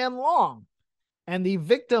 it ran long. And the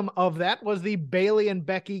victim of that was the Bayley and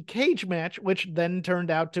Becky cage match, which then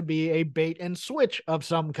turned out to be a bait and switch of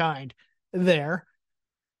some kind there.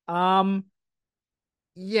 Yeah,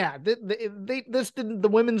 this did the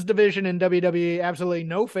women's division in WWE absolutely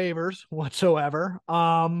no favors whatsoever.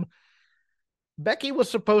 Becky was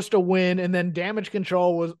supposed to win, and then Damage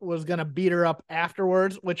Control was going to beat her up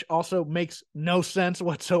afterwards, which also makes no sense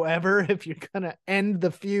whatsoever if you're going to end the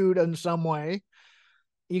feud in some way.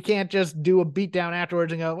 You can't just do a beatdown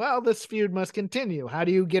afterwards and go, well, this feud must continue. How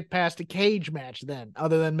do you get past a cage match then,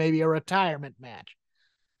 other than maybe a retirement match?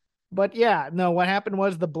 But yeah, no, what happened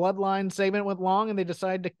was the bloodline segment went long, and they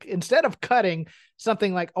decided to, instead of cutting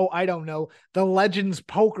something like, I don't know, the Legends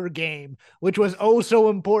poker game, which was so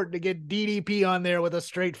important to get DDP on there with a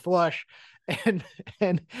straight flush, and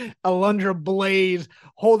Alundra Blaze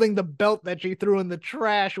holding the belt that she threw in the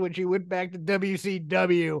trash when she went back to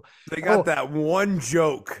WCW. They got that one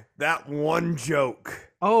joke.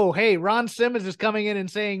 Oh, hey, Ron Simmons is coming in and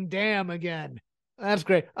saying damn again. That's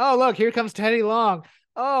great. Oh, look, here comes Teddy Long.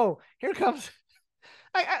 Oh, here comes.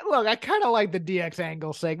 I kind of like the DX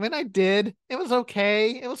Angle segment. I did. It was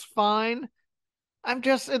okay. It was fine.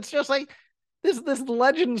 It's just like this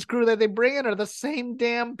Legends crew that they bring in are the same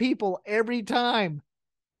damn people every time.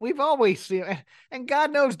 We've always seen, and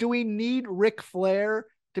God knows, do we need Ric Flair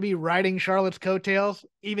to be riding Charlotte's coattails,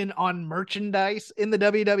 even on merchandise in the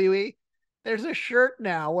WWE? There's a shirt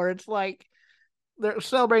now where it's like, they're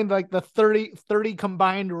celebrating like the 30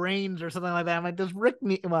 combined reigns or something like that. I'm like, does Rick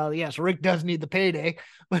need, well, yes, Rick does need the payday,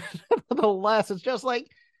 but nevertheless, it's just like,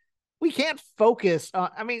 we can't focus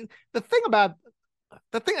on, the thing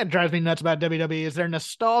that drives me nuts about WWE is their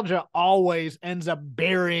nostalgia always ends up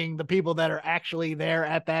burying the people that are actually there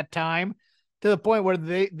at that time, to the point where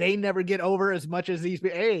they never get over as much as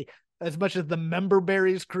as much as the Member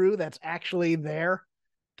Berries crew that's actually there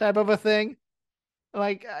type of a thing.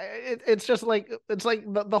 Like it's just like, it's like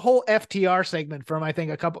the whole FTR segment from, I think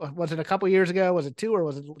a couple years ago? Was it 2 or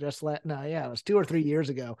was it just it was 2 or 3 years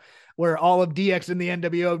ago, where all of DX and the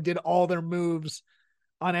NWO did all their moves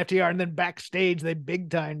on FTR, and then backstage they big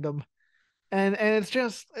timed them. And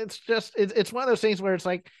it's one of those things where it's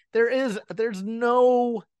like, there's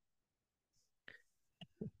no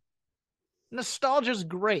nostalgia's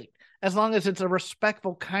great as long as it's a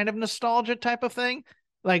respectful kind of nostalgia type of thing.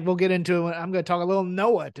 Like, we'll get into it. I'm going to talk a little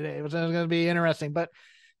Noah today, which is going to be interesting. But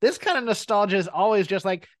this kind of nostalgia is always just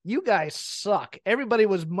like, you guys suck. Everybody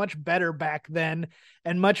was much better back then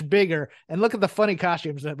and much bigger. And look at the funny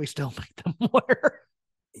costumes that we still make them wear.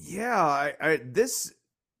 Yeah, this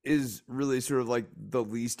is really sort of like the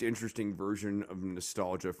least interesting version of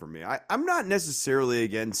nostalgia for me. I'm not necessarily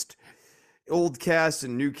against old cast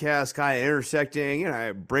and new cast kind of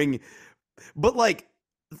intersecting, but like,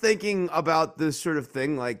 thinking about this sort of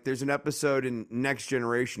thing, like there's an episode in Next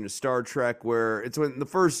Generation of Star Trek where it's when the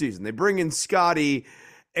first season they bring in Scotty,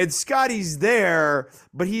 and Scotty's there,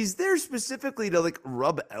 but he's there specifically to like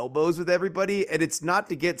rub elbows with everybody, and it's not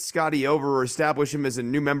to get Scotty over or establish him as a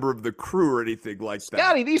new member of the crew or anything like that.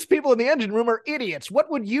 Scotty, these people in the engine room are idiots. What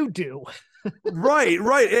would you do? right.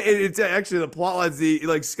 It's actually the plot line's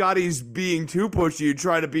like Scotty's being too pushy,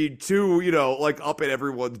 trying to be too, like up in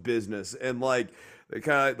everyone's business, and like they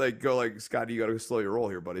kind of like go like, Scotty, you got to slow your roll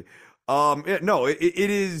here, buddy. It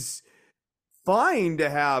is fine to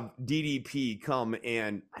have DDP come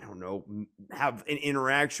and, I don't know, have an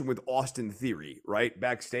interaction with Austin Theory, right?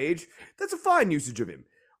 Backstage. That's a fine usage of him.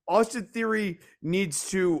 Austin Theory needs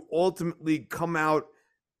to ultimately come out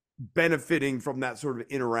benefiting from that sort of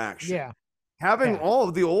interaction. Yeah. Having all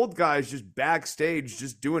of the old guys just backstage,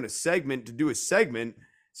 just doing a segment to do a segment,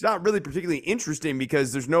 it's not really particularly interesting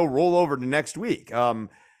because there's no rollover to next week.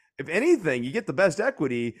 If anything, you get the best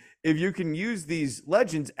equity if you can use these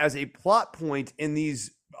legends as a plot point in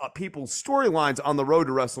these people's storylines on the road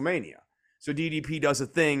to WrestleMania. So DDP does a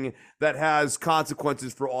thing that has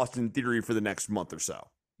consequences for Austin Theory for the next month or so.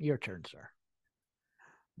 Your turn, sir.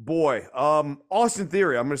 Boy, Austin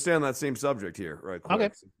Theory. I'm going to stay on that same subject here, right quick.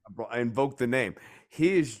 Okay. I invoked the name.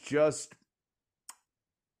 He is just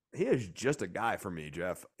a guy for me,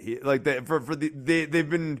 Jeff. They've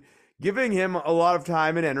been giving him a lot of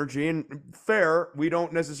time and energy, and fair. We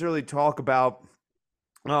don't necessarily talk about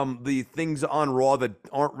the things on Raw that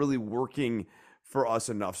aren't really working for us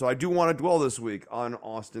enough. So I do want to dwell this week on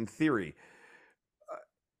Austin Theory.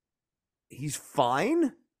 He's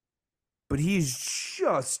fine, but he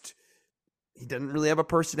doesn't really have a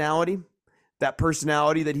personality. That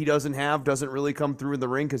personality that he doesn't have doesn't really come through in the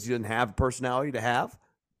ring because he doesn't have a personality to have.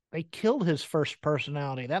 They killed his first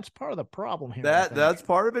personality. That's part of the problem here. That's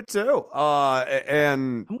part of it too.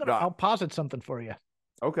 I'll posit something for you.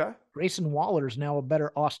 Okay. Grayson Waller is now a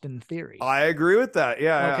better Austin Theory. I agree with that.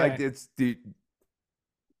 Yeah. Okay.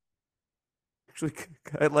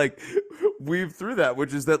 I like weave through that,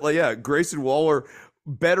 which is that, like, yeah, Grayson Waller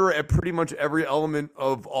better at pretty much every element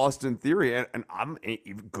of Austin Theory. And I'm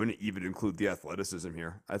going to even include the athleticism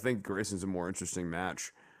here. I think Grayson's a more interesting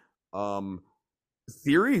match.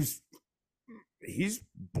 Theory's, he's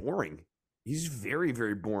boring. He's very,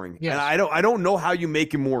 very boring. Yes. And I don't know how you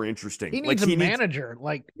make him more interesting. He needs a manager.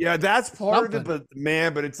 Yeah, that's part something. of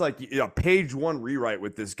it, but it's like page one rewrite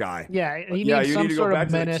with this guy. Yeah, he you needs some need to sort go back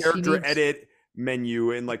of menace. to the character edit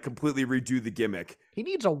menu and like completely redo the gimmick. He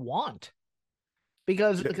needs a want.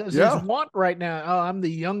 Because his want right now, I'm the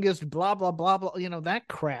youngest, blah, blah, blah, blah, that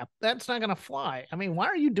crap. That's not going to fly. I mean, why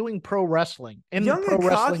are you doing pro wrestling? Young and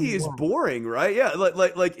Cocky is boring, right? Yeah,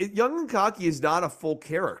 like Young and Cocky is not a full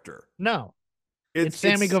character. No. It's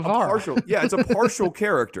Sammy Guevara. It's a partial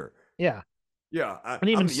character. Yeah. Yeah. And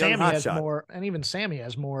even Sammy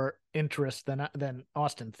has more interest than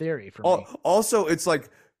Austin Theory for me. Also, it's like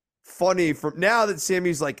funny from now that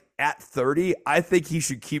Sammy's like at 30, I think he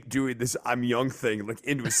should keep doing this I'm young thing like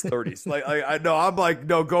into his 30s. I know I'm like,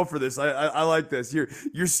 no, go for this. I like this.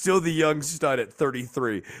 You're still the young stud at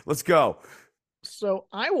 33. Let's go. So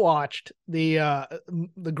I watched the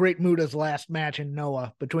Great Muda's last match in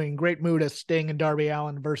Noah between Great Muda, Sting, and Darby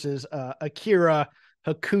Allin versus Akira,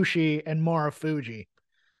 Hakushi, and Marufuji.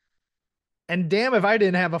 And damn if I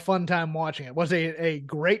didn't have a fun time watching it. Was it a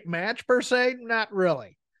great match per se? Not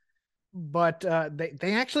really. But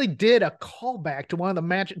they actually did a callback to one of the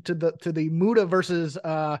match to the Muda versus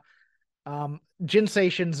Jinsei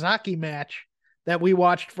Shinzaki match that we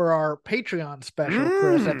watched for our Patreon special,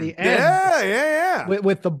 Chris, at the end. Yeah.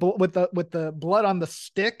 With the blood on the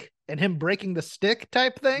stick and him breaking the stick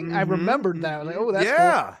type thing. Mm-hmm. I remembered that. I was like, oh,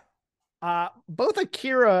 that's cool. Both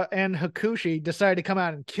Akira and Hakushi decided to come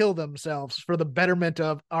out and kill themselves for the betterment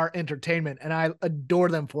of our entertainment, and I adore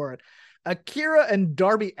them for it. Akira and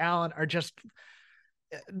Darby Allin are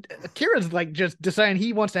Akira's like just deciding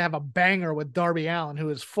he wants to have a banger with Darby Allin, who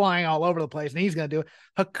is flying all over the place, and he's going to do it.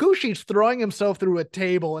 Hakushi's throwing himself through a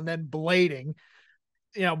table and then bleeding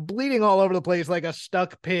all over the place like a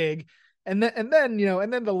stuck pig. And then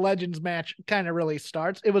the Legends match kind of really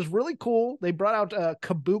starts. It was really cool. They brought out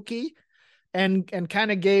Kabuki and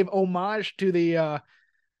kind of gave homage to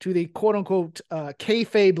the quote unquote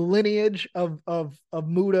kayfabe lineage of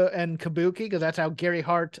Muda and Kabuki, because that's how Gary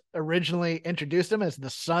Hart originally introduced him, as the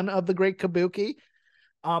son of the great Kabuki.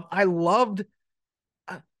 I loved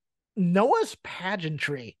Noah's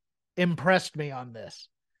pageantry. Impressed me on this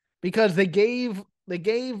because they gave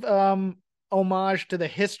homage to the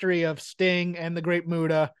history of Sting and the great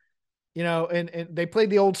Muda, and they played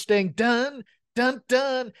the old Sting dun dun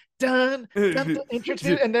dun dun dun,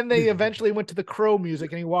 interesting, and then they eventually went to the Crow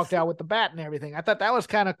music and he walked out with the bat and everything. I thought that was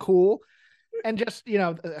kind of cool. And just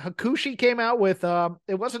Hakushi came out with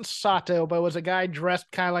it wasn't Sato, but it was a guy dressed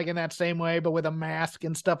kind of like in that same way but with a mask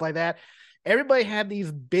and stuff like that. Everybody had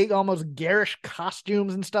these big almost garish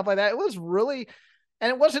costumes and stuff like that. It was really, and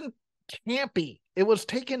it wasn't campy, it was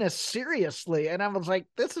taken as seriously, and I was like,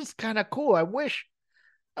 this is kind of cool. I wish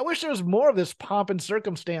there was more of this pomp and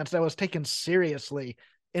circumstance that was taken seriously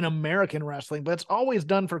in American wrestling, but it's always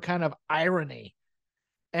done for kind of irony.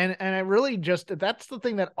 And I really that's the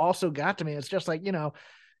thing that also got to me. It's just like, the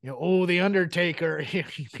Undertaker,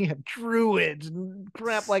 you have druids and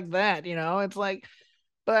crap like that, it's like,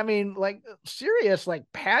 but I mean, like serious, like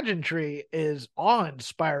pageantry is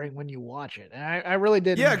awe-inspiring when you watch it. And I really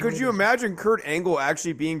did. Yeah. Could you imagine Kurt Angle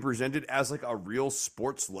actually being presented as like a real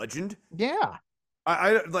sports legend? Yeah.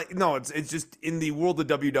 I like no, it's just in the world of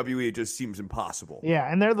WWE, it just seems impossible.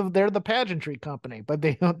 Yeah, and they're the pageantry company, but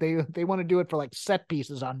they want to do it for like set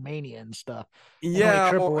pieces on Mania and stuff.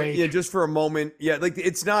 Yeah, Triple H. yeah, just for a moment. Yeah, like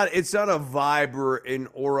it's not a vibe or an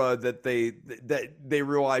aura that they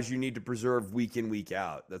realize you need to preserve week in, week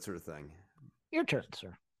out, that sort of thing. Your turn,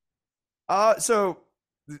 sir. So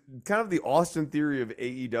kind of the Austin Theory of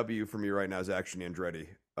AEW for me right now is Action Andretti.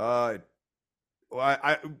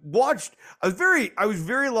 I watched. I was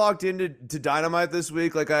very locked into Dynamite this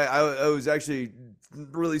week. Like I was actually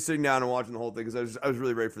really sitting down and watching the whole thing because I was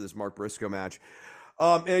really ready for this Mark Briscoe match.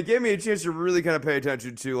 And it gave me a chance to really kind of pay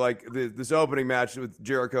attention to like this opening match with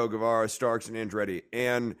Jericho, Guevara, Starks, and Andretti.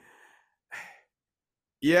 And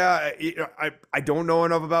yeah, I don't know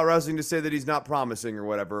enough about wrestling to say that he's not promising or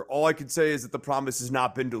whatever. All I can say is that the promise has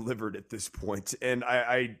not been delivered at this point, and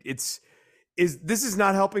this is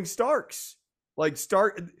not helping Starks. Like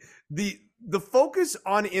the focus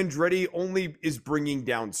on Andretti only is bringing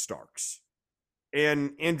down Starks,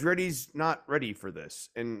 and Andretti's not ready for this.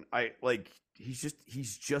 And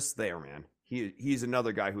he's just there, man. He's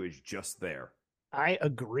another guy who is just there. I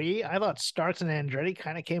agree. I thought Starks and Andretti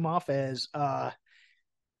kind of came off as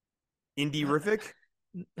indie-rific.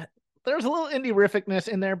 There's a little indie-rificness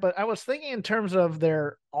in there, but I was thinking in terms of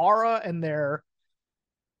their aura and their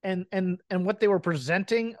and what they were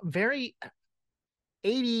presenting, very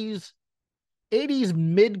 80s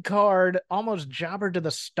mid-card, almost jobber to the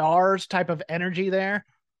stars type of energy there,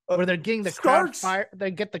 where they're getting the crowd they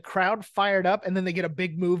get the crowd fired up, and then they get a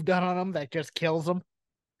big move done on them that just kills them.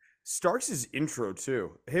 Starks' intro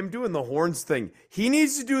too, him doing the horns thing, he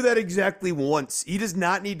needs to do that exactly once. He does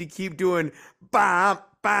not need to keep doing bam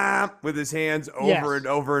bam with his hands over and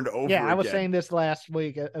over and over. Yeah, I was again. saying this last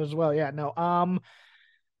week as well. Yeah, no,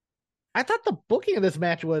 I thought the booking of this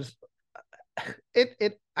match was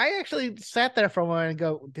I actually sat there for a moment and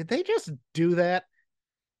go, did they just do that?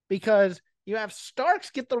 Because you have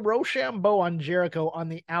Starks get the Rochambeau on Jericho on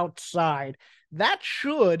the outside. That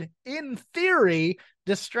should, in theory,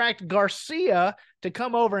 distract Garcia to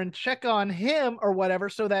come over and check on him or whatever,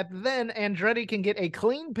 so that then Andretti can get a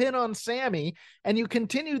clean pin on Sammy, and you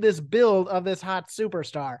continue this build of this hot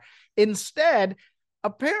superstar. Instead,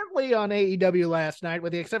 apparently on AEW last night,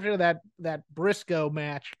 with the exception of that Briscoe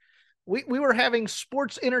match, we were having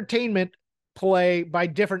sports entertainment play by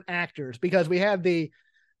different actors, because we had the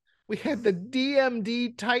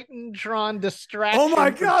DMD Titantron distraction. Oh my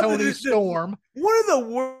God, Tony Storm. One of the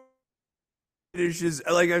worst finishes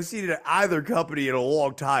like I've seen at either company in a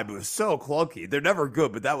long time. It was so clunky. They're never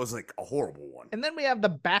good, but that was like a horrible one. And then we have the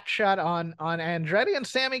back shot on Andretti, and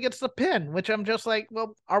Sammy gets the pin, which I'm just like,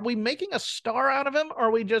 well, are we making a star out of him, or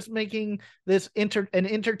are we just making this an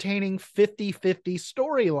entertaining 50-50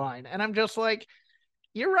 storyline? And I'm just like,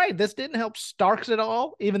 you're right. This didn't help Starks at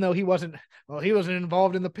all, even though he wasn't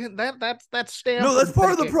involved in the pin. That's Stanford. No, that's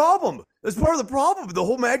part of the problem. That's part of the problem. The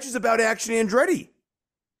whole match is about Action Andretti.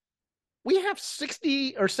 We have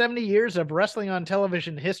 60 or 70 years of wrestling on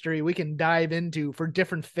television history we can dive into for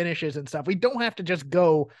different finishes and stuff. We don't have to just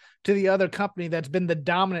go to the other company that's been the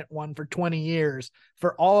dominant one for 20 years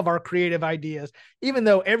for all of our creative ideas, even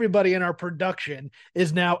though everybody in our production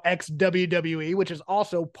is now ex-WWE, which is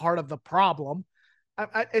also part of the problem.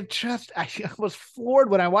 I was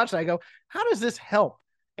floored when I watched it. I go, how does this help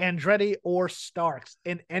Andretti or Starks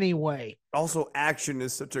in any way? Also, Action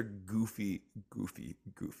is such a goofy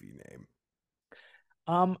name.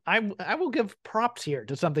 I will give props here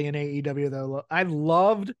to something in AEW though. I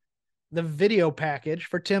loved the video package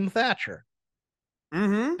for Tim Thatcher.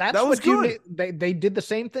 Mm-hmm. That was good. They did the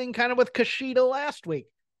same thing kind of with Kushida last week.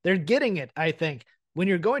 They're getting it, I think. When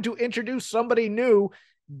you're going to introduce somebody new,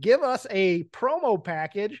 give us a promo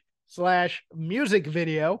package / music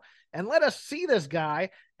video and let us see this guy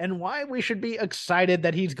and why we should be excited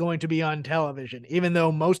that he's going to be on television, even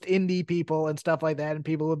though most indie people and stuff like that and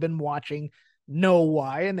people who have been watching know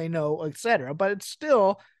why and they know, etc. But it's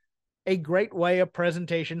still a great way of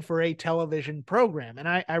presentation for a television program. And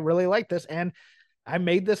I really like this. And I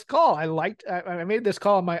made this call. I made this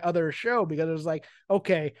call on my other show because it was like,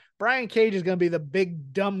 okay, Brian Cage is going to be the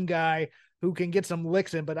big dumb guy who can get some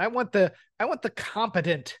licks in, but I want the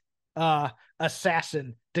competent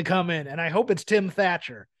assassin to come in, and I hope it's Tim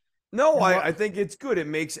Thatcher. No, I think it's good. It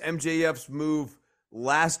makes MJF's move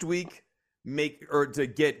last week to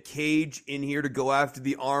get Cage in here to go after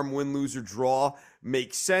the arm, win, lose, or draw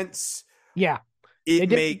makes sense. Yeah. It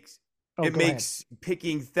makes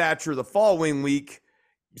picking Thatcher the following week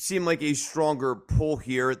seem like a stronger pull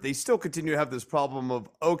here. They still continue to have this problem of,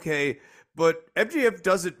 okay, but MJF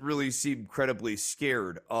doesn't really seem credibly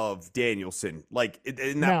scared of Danielson. Like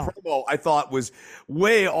in that promo, I thought was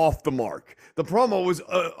way off the mark. The promo was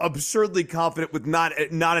absurdly confident with not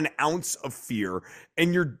an ounce of fear,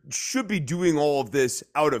 and you should be doing all of this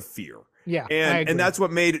out of fear. Yeah, and that's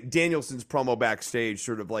what made Danielson's promo backstage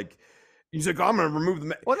sort of like, he's like, I'm going to remove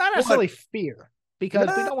the. Well, not necessarily fear, because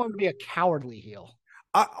we don't want him to be a cowardly heel.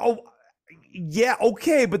 Yeah,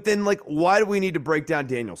 okay, but then like, why do we need to break down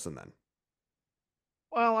Danielson then?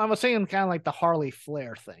 Well, I was saying kind of like the Harley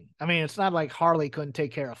Flair thing. I mean, it's not like Harley couldn't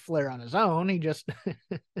take care of Flair on his own. He just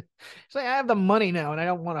say, I have the money now and I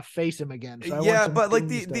don't want to face him again. So yeah, but like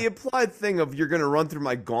the implied thing of you're going to run through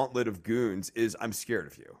my gauntlet of goons is I'm scared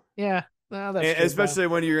of you. Yeah. Well, that's true, especially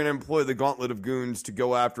when you're going to employ the gauntlet of goons to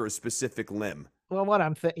go after a specific limb. Well, what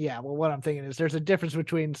I'm thinking is there's a difference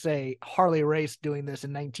between, say, Harley Race doing this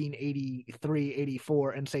in 1983,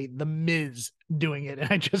 84, and say The Miz doing it.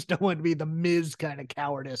 And I just don't want to be the Miz kind of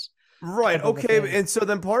cowardice. Right. Okay. And so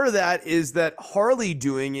then part of that is that Harley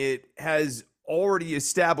doing it has already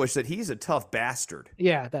established that he's a tough bastard.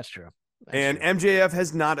 Yeah, that's true. And MJF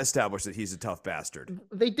has not established that he's a tough bastard.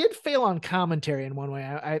 They did fail on commentary in one way.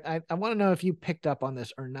 I want to know if you picked up on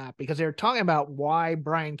this or not, because they were talking about why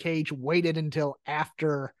Brian Cage waited until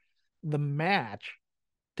after the match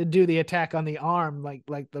to do the attack on the arm,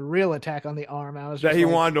 like the real attack on the arm. I was that he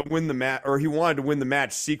wanted to win the match, or he wanted to win the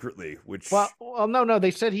match secretly. Which no,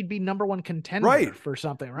 they said he'd be number one contender for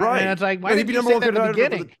something, right? And it's like, why did you say that at the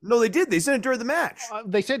beginning? No, they did. They said it during the match.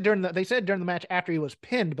 They said during the match after he was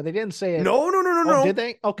pinned, but they didn't say it. No. Did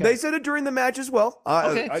they? Okay, they said it during the match as well.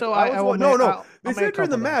 Okay, They said it during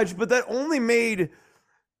the match, but that only made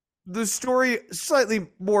the story slightly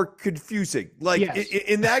more confusing. Like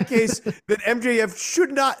in that case, that MJF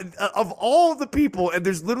should not, of all the people, and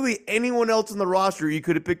there's literally anyone else in the roster you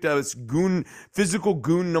could have picked out as physical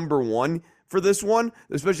goon number one for this one,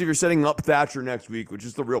 especially if you're setting up Thatcher next week, which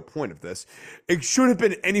is the real point of this. It should have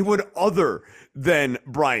been anyone other than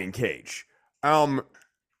Brian Cage.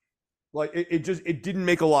 Like it didn't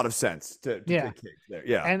make a lot of sense to pick Cage there.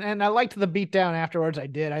 Yeah. And I liked the beatdown afterwards. I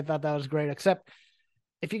thought that was great, except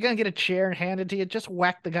if you're going to get a chair handed to you, just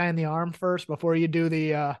whack the guy in the arm first before you do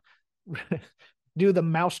the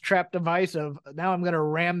mousetrap device of, now I'm going to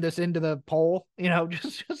ram this into the pole. You know,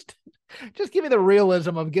 just give me the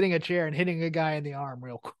realism of getting a chair and hitting a guy in the arm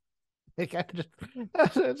real quick.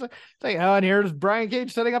 It's like, and here's Brian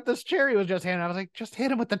Cage setting up this chair he was just handing. I was like, just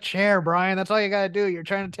hit him with the chair, Brian. That's all you got to do. You're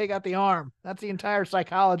trying to take out the arm. That's the entire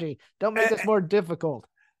psychology. Don't make this more difficult.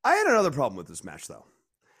 I had another problem with this match, though,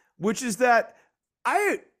 which is that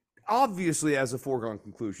obviously, as a foregone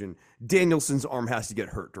conclusion, Danielson's arm has to get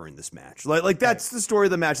hurt during this match. Like that's the story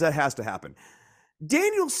of the match. That has to happen.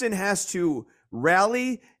 Danielson has to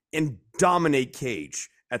rally and dominate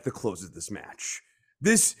Cage at the close of this match.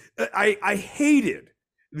 I hated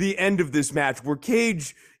the end of this match where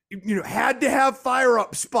Cage, had to have fire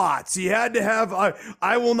up spots. He had to have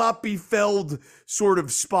I will not be felled sort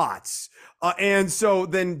of spots. And so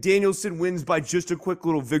then Danielson wins by just a quick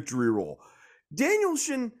little victory roll.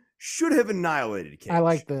 Danielson should have annihilated Cage. I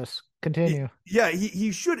like this. Continue.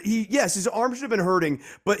 He should. His arm should have been hurting,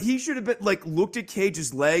 but he should have been looked at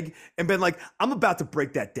Cage's leg and been like, I'm about to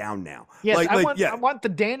break that down now. Yes, I want the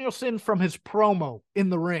Danielson from his promo in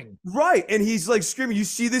the ring. Right. And he's like screaming, you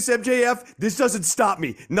see this, MJF? This doesn't stop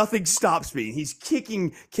me. Nothing stops me. And he's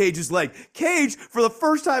kicking Cage's leg. Cage, for the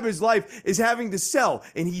first time in his life, is having to sell,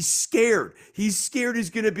 and he's scared. He's scared he's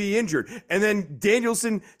going to be injured. And then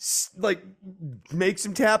Danielson makes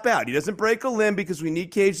him tap out. He doesn't break a limb because we need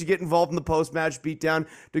Cage to get involved in the post-match beatdown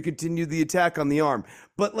to continue the attack on the arm.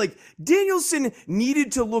 But Danielson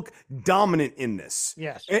needed to look dominant in this.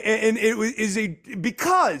 Yes. And it is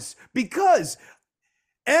because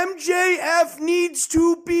MJF needs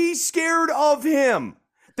to be scared of him.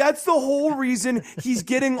 That's the whole reason he's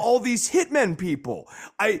getting all these hitmen people.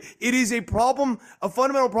 It is a problem, a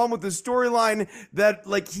fundamental problem with the storyline that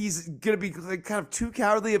he's going to be kind of too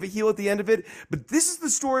cowardly of a heel at the end of it. But this is the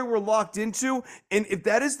story we're locked into. And if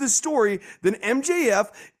that is the story, then MJF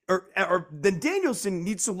or then Danielson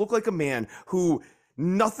needs to look like a man who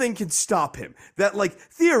nothing can stop him. That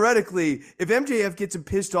theoretically, if MJF gets him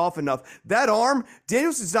pissed off enough, that arm,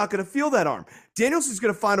 Danielson's not going to feel that arm. Danielson's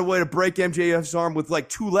going to find a way to break MJF's arm with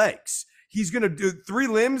 2 legs. He's going to do 3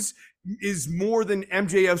 limbs is more than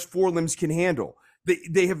MJF's 4 limbs can handle.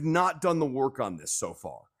 They have not done the work on this so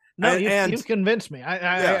far. No, you've convinced me.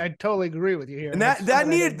 I totally agree with you here. And that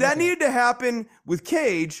needed to happen with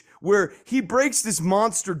Cage, where he breaks this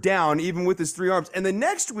monster down even with his 3 arms. And then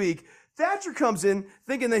next week, Thatcher comes in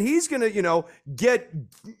thinking that he's going to, get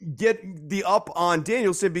the up on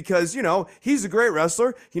Danielson because, he's a great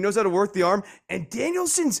wrestler. He knows how to work the arm. And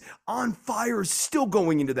Danielson's on fire still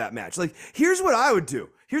going into that match. Like, here's what I would do.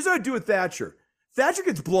 Here's what I'd do with Thatcher. Thatcher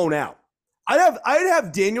gets blown out. I'd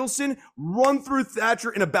have Danielson run through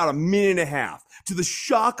Thatcher in about a minute and a half to the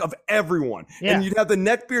shock of everyone. Yeah. And you'd have the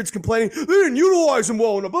neckbeards complaining, they didn't utilize him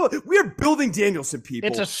well enough. We are building Danielson, people.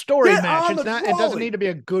 It's a story match. It doesn't need to be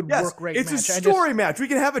a good work rate match. It's a story match. We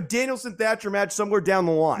can have a Danielson-Thatcher match somewhere down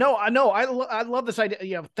the line. No, I know. I love this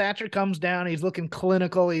idea. Thatcher comes down. He's looking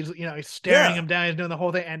clinical. He's staring him down. He's doing the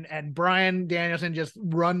whole thing. And Bryan Danielson just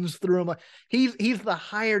runs through him. He's the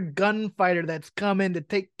hired gunfighter that's come in to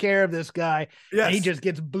take care of this guy. Yes. And he just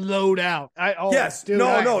gets blowed out. Huge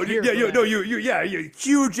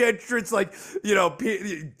entrance, like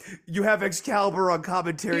you have Excalibur on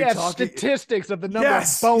commentary. He has statistics of the number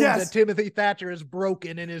of bones that Timothy Thatcher has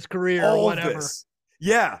broken in his career or whatever.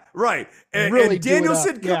 Yeah, right. And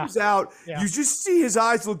Danielson comes out. Yeah. You just see his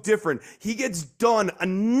eyes look different. He gets done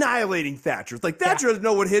annihilating Thatcher. Like, Thatcher doesn't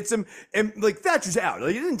know what hits him, and like, Thatcher's out.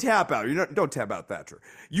 Like, he didn't tap out. Don't tap out Thatcher.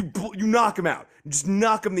 You knock him out. Just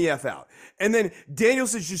knock him the F out. And then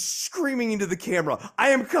Danielson's just screaming into the camera, "I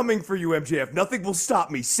am coming for you, MJF. Nothing will stop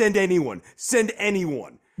me. Send anyone. Send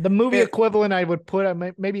anyone." The movie equivalent I would put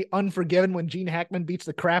maybe Unforgiven, when Gene Hackman beats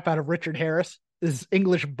the crap out of Richard Harris. Is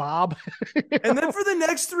English Bob. And then for the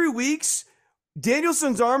next 3 weeks,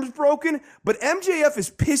 Danielson's arm's broken, but MJF is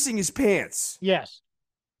pissing his pants. Yes.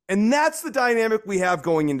 And that's the dynamic we have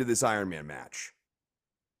going into this Iron Man match.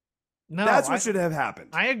 No, that's what should have happened.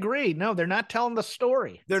 I agree. No, they're not telling the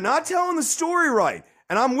story. They're not telling the story right.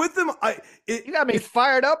 And I'm with them. You got me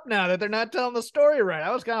fired up now that they're not telling the story right. I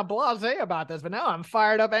was kind of blasé about this, but now I'm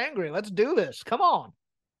fired up angry. Let's do this. Come on.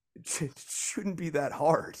 It shouldn't be that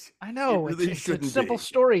hard. I know. It really it's simple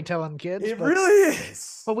storytelling, kids. It really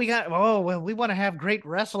is. But we want to have great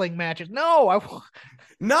wrestling matches. No,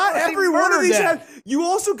 not every one of these. You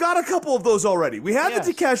also got a couple of those already. We had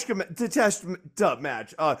the Takeshita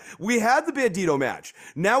match. We had the Bandito match.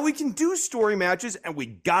 Now we can do story matches, and we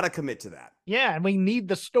got to commit to that. Yeah, and we need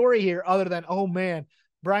the story here other than, oh, man,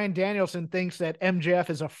 Bryan Danielson thinks that MJF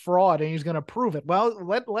is a fraud, and he's going to prove it.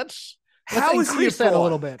 Well, let's How is he a fraud? A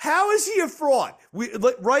little bit. How is he a fraud?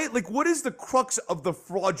 Right? Like, what is the crux of the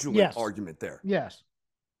fraudulent argument there? Yes.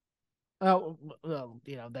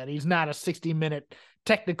 That he's not a 60-minute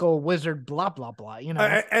technical wizard, blah, blah, blah,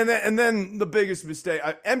 And then the biggest mistake,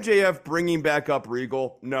 MJF bringing back up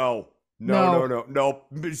Regal. No.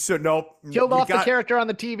 So, nope. Killed off the character on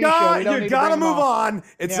the TV show. You got to move on.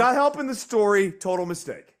 It's not helping the story. Total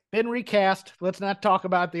mistake. Been recast. Let's not talk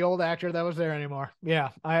about the old actor that was there anymore. Yeah,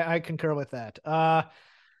 I concur with that.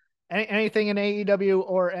 Anything in AEW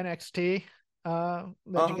or NXT that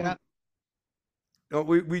you got?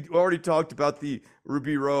 We already talked about the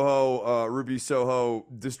Ruby Soho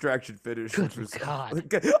distraction finish. Good God.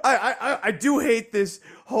 I do hate this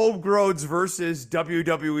homegrowns versus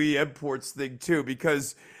WWE imports thing too,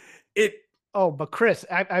 because it. Oh, but Chris,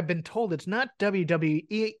 I've been told it's not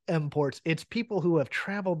WWE imports. It's people who have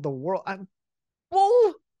traveled the world. I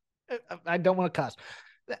don't want to cuss.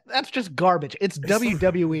 That's just garbage. It's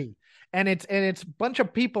WWE. And it's a bunch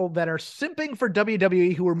of people that are simping for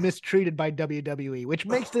WWE who were mistreated by WWE, which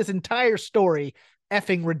makes this entire story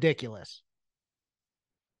effing ridiculous.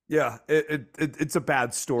 Yeah, it's a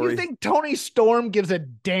bad story. You think Tony Storm gives a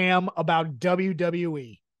damn about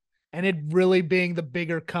WWE and it really being the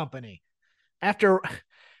bigger company? Do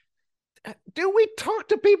we talk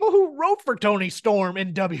to people who wrote for Tony Storm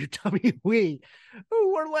in WWE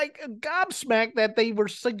who were like gobsmacked that they were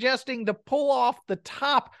suggesting to pull off the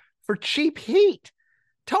top for cheap heat?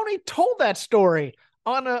 Tony told that story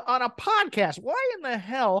on a podcast. Why in the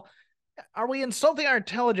hell are we insulting our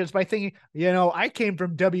intelligence by thinking, I came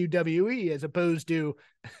from WWE as opposed to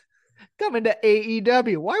coming to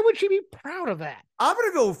AEW? Why would she be proud of that? I'm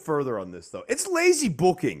going to go further on this, though. It's lazy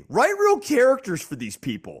booking. Write real characters for these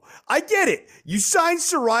people. I get it. You signed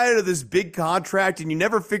Saraya to this big contract, and you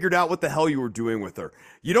never figured out what the hell you were doing with her.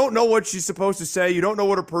 You don't know what she's supposed to say. You don't know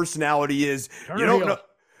what her personality is. You don't know.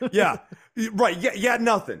 Yeah. Right. Yeah.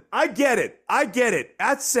 Nothing. I get it.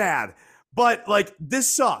 That's sad. But, this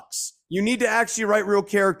sucks. You need to actually write real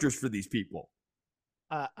characters for these people.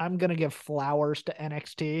 I'm going to give flowers to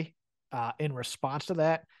NXT in response to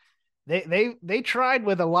that. They tried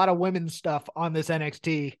with a lot of women's stuff on this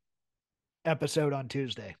NXT episode on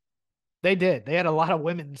Tuesday. They did. They had a lot of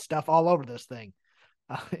women's stuff all over this thing,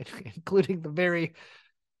 including the very.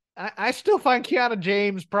 I still find Kiana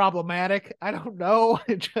James problematic. I don't know.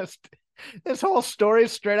 This whole story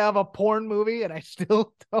is straight out of a porn movie, and I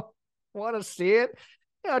still don't. want to see it.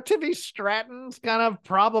 Tiffany Stratton's kind of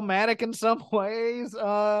problematic in some ways.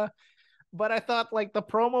 But I thought like the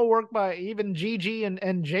promo work by even Gigi and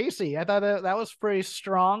JC, I thought that was pretty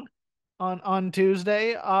strong on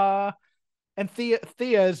Tuesday. And Thea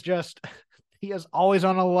is just, Thea's always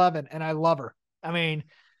on 11, and I love her. I mean,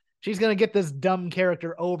 she's going to get this dumb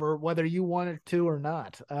character over whether you want it to or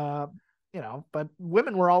not. But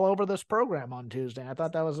women were all over this program on Tuesday. I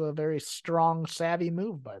thought that was a very strong, savvy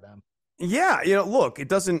move by them. Yeah, look, it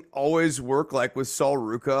doesn't always work like with Sol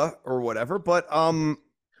Ruca or whatever, but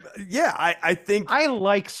yeah, I think I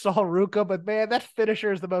like Sol Ruca, but man, that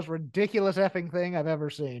finisher is the most ridiculous effing thing I've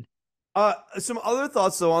ever seen. Some other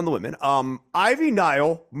thoughts though on the women. Ivy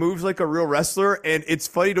Nile moves like a real wrestler, and it's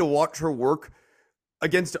funny to watch her work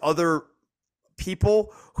against other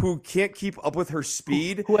people who can't keep up with her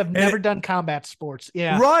speed, who have never done combat sports.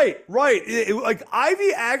 Yeah, right. Like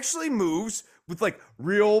Ivy actually moves with like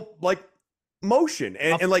real like motion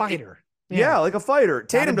and like fighter. Yeah, like a fighter.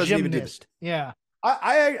 Tatum doesn't even do this. Yeah.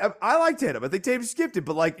 I like Tatum. I think Tatum skipped it,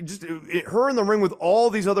 but like just her in the ring with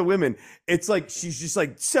all these other women, it's like she's just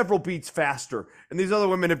like several beats faster, and these other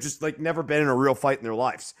women have just like never been in a real fight in their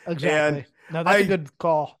lives. Exactly. And no, that's a good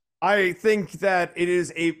call. I think that it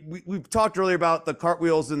is we've talked earlier about the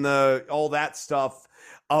cartwheels and the all that stuff.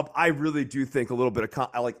 I really do think a little bit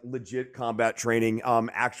of like legit combat training,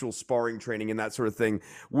 actual sparring training, and that sort of thing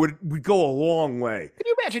would go a long way. Can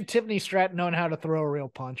you imagine Tiffany Stratton knowing how to throw a real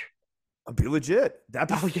punch? I'd be legit. I'd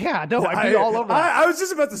be all over that. I was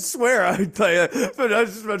just about to swear. But I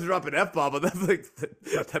was just about to drop an F-bomb, but that'd be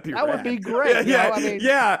that rad. Would be great.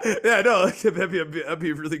 No, that'd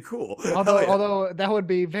be really cool. Although that would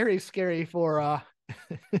be very scary for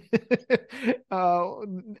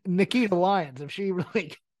Nikita Lyons if she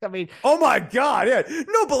really. I mean, oh my God, yeah,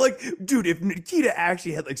 no, but like, dude, if Nikita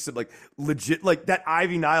actually had like some like legit like that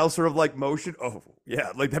Ivy Nile sort of like motion, oh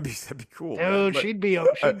yeah, like that'd be cool. Dude, she'd be.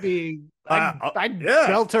 I'd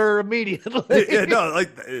belt her immediately.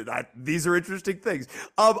 These are interesting things.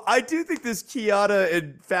 I do think this Kiana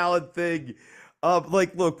and Fallon thing.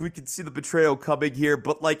 Like, look, we can see the betrayal coming here,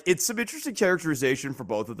 but like, it's some interesting characterization for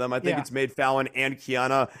both of them. I think it's made Fallon and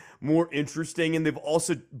Kiana more interesting, and they've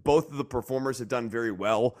also both of the performers have done very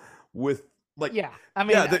well with like. Yeah, I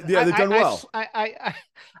mean, they've done well. I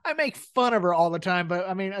make fun of her all the time, but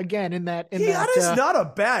I mean, again, Kiana's not a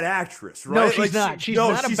bad actress, right? No, she's not. She's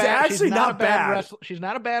not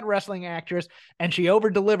a bad wrestling actress, and she over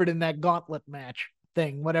delivered in that gauntlet match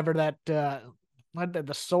thing, whatever that.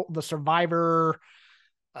 The Survivor,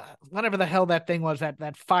 whatever the hell that thing was, that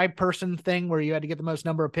 5-person thing where you had to get the most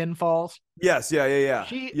number of pinfalls. Yes, yeah.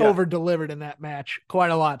 She over delivered in that match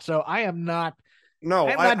quite a lot. So I am not. No,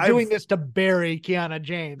 I'm not doing this to bury Kiana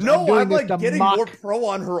James. No, I'm like getting more pro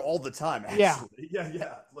on her all the time. Actually.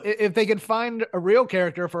 Yeah. Like, if they could find a real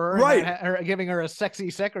character for her, right, giving her a sexy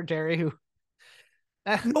secretary who.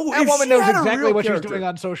 That woman knows exactly what she's doing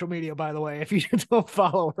on social media, by the way, if you don't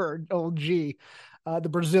follow her, old G, the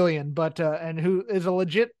Brazilian, but and who is a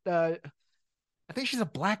legit I think she's a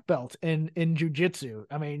black belt in jiu-jitsu.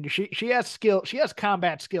 I mean, she has skill, she has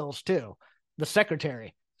combat skills too, the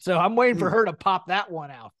secretary. So I'm waiting for her to pop that one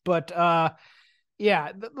out. But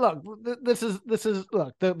look, this is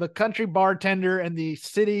the country bartender and the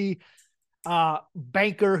city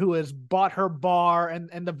banker who has bought her bar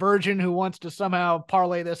and the virgin who wants to somehow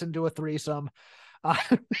parlay this into a threesome.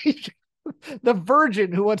 The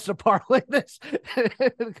virgin who wants to parlay this,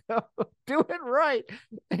 do it right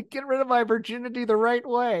and get rid of my virginity the right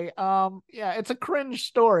way. It's a cringe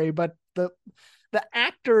story, but the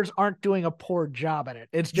actors aren't doing a poor job at it.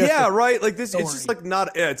 It's just right. Like this, story. It's just like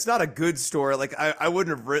it's not a good story. Like I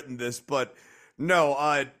wouldn't have written this, but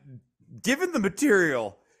no, given the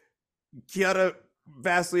material, Kiana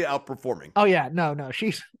vastly outperforming. Oh yeah, no,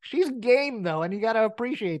 she's game though, and you got to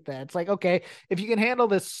appreciate that. It's like, okay, if you can handle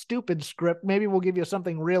this stupid script, maybe we'll give you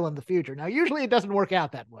something real in the future. Now, usually it doesn't work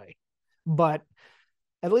out that way, but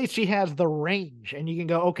at least she has the range, and you can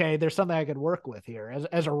go, okay, there's something I could work with here.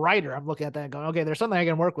 As a writer, I'm looking at that and going, okay, there's something I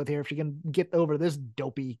can work with here if she can get over this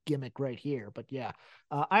dopey gimmick right here. But yeah,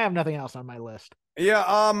 I have nothing else on my list. Yeah,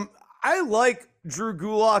 I like Drew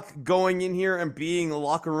Gulak going in here and being a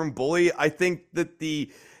locker room bully. I think that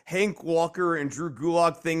the Hank Walker and Drew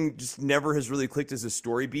Gulak thing just never has really clicked as a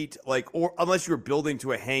story beat, or unless you were building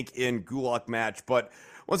to a Hank and Gulak match. But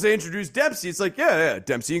once they introduced Dempsey, it's like, yeah,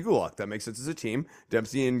 Dempsey and Gulak. That makes sense as a team.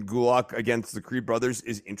 Dempsey and Gulak against the Creed brothers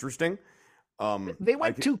is interesting. They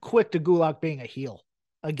went too quick to Gulak being a heel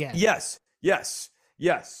again. Yes.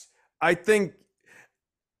 I think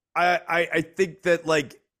that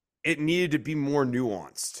like, it needed to be more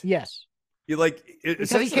nuanced. Yes.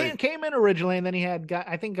 Because he came in originally, and then he had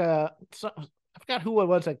I forgot who it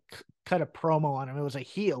was that cut a promo on him. It was a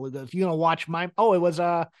heel who goes, "You gonna watch my?" Oh, it was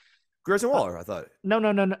Grayson Waller, I thought. No.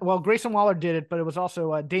 Well, Grayson Waller did it, but it was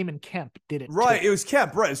also Damon Kemp did it. Right, too. it was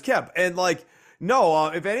Kemp. Right, it was Kemp. And no,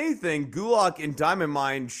 if anything, Gulak and Diamond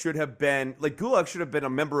Mine should have been Gulak should have been a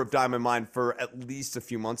member of Diamond Mine for at least a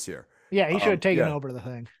few months here. Yeah, he should have taken over the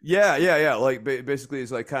thing. Yeah. Basically,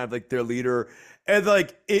 it's kind of their leader, and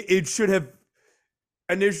it should have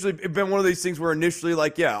initially been one of these things where initially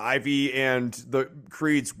Ivy and the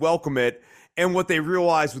Creeds welcome it, and what they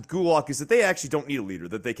realize with Gulak is that they actually don't need a leader,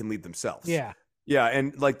 that they can lead themselves. Yeah,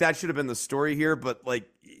 and that should have been the story here, but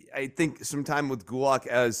I think some time with Gulak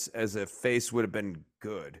as a face would have been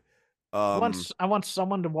good. I want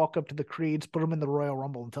someone to walk up to the Creeds, put them in the Royal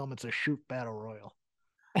Rumble, and tell them it's a shoot battle royal.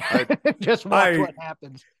 Just watch what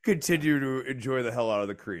happens. Continue to enjoy the hell out of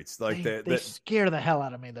the Creeds. They scare the hell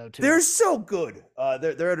out of me though too. They're so good.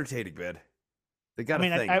 They're entertaining, man. They got.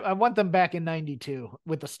 I want them back in '92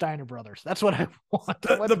 with the Steiner brothers. That's what I want.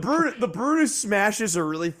 The Brutus smashes are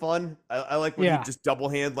really fun. I like when you just double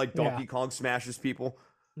hand Donkey Kong smashes people.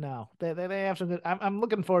 No, they have some good. I'm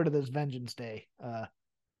looking forward to this Vengeance Day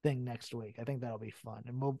thing next week. I think that'll be fun,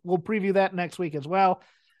 and we'll preview that next week as well.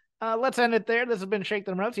 Let's end it there. This has been Shake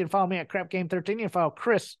Them Ropes. You can follow me at CrapGame13. You can follow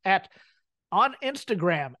Chris on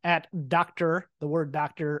Instagram at Dr.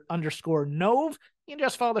 _Nove. You can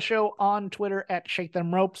just follow the show on Twitter at Shake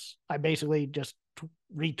Them Ropes. I basically just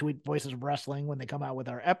retweet Voices of Wrestling when they come out with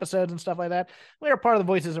our episodes and stuff like that. We are part of the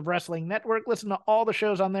Voices of Wrestling Network. Listen to all the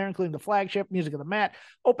shows on there, including the flagship, Music of the Mat,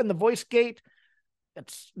 Open the Voice Gate,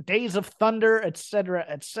 it's Days of Thunder, etc.,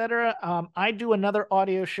 etc. I do another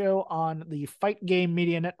audio show on the Fight Game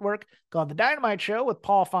Media Network called The Dynamite Show with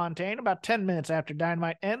Paul Fontaine. About 10 minutes after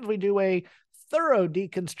Dynamite ends, we do a thorough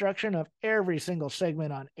deconstruction of every single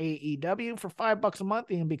segment on AEW. For $5 a month,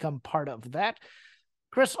 you can become part of that.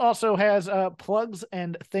 Chris also has plugs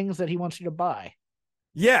and things that he wants you to buy.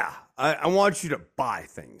 Yeah, I want you to buy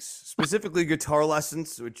things, specifically guitar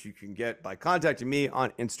lessons, which you can get by contacting me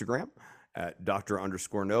on Instagram at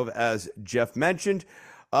Dr._Nove, as Jeff mentioned.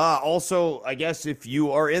 Also, I guess if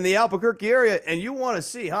you are in the Albuquerque area and you want to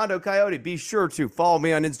see Hondo Coyote, be sure to follow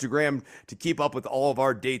me on Instagram to keep up with all of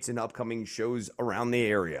our dates and upcoming shows around the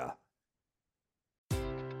area.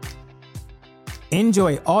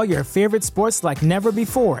 Enjoy all your favorite sports like never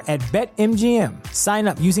before at BetMGM. Sign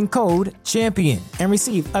up using code CHAMPION and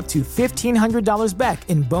receive up to $1,500 back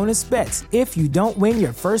in bonus bets if you don't win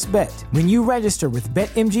your first bet. When you register with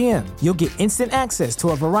BetMGM, you'll get instant access to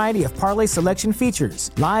a variety of parlay selection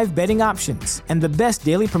features, live betting options, and the best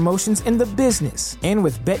daily promotions in the business. And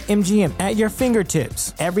with BetMGM at your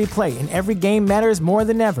fingertips, every play and every game matters more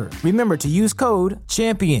than ever. Remember to use code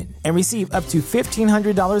CHAMPION and receive up to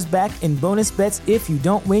 $1,500 back in bonus bets if you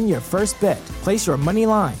don't win your first bet. Place your money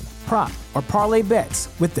line, prop, or parlay bets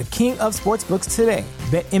with the king of sportsbooks today.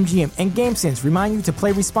 BetMGM and GameSense remind you to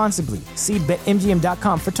play responsibly. See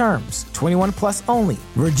BetMGM.com for terms. 21 plus only.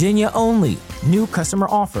 Virginia only. New customer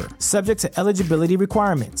offer. Subject to eligibility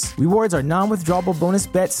requirements. Rewards are non-withdrawable bonus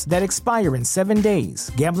bets that expire in 7 days.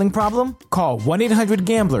 Gambling problem? Call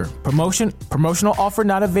 1-800-GAMBLER. Promotional offer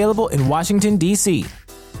not available in Washington, D.C.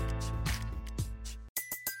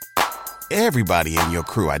 Everybody in your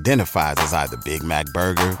crew identifies as either Big Mac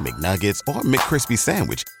Burger, McNuggets, or McCrispy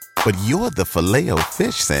Sandwich. But you're the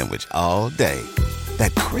Filet-O-Fish Sandwich all day.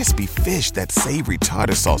 That crispy fish, that savory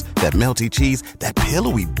tartar sauce, that melty cheese, that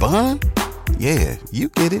pillowy bun. Yeah, you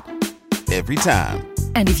get it. Every time.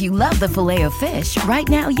 And if you love the Filet-O-Fish, right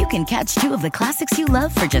now you can catch two of the classics you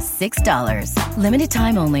love for just $6. Limited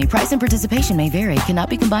time only. Price and participation may vary. Cannot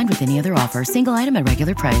be combined with any other offer. Single item at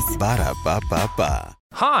regular price. Ba-da-ba-ba-ba.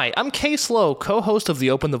 Hi, I'm Case Lowe, co-host of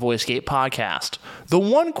the Open the Voice Gate podcast. The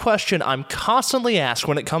one question I'm constantly asked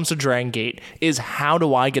when it comes to Dragon Gate is, how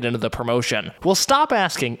do I get into the promotion? Well, stop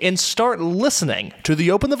asking and start listening to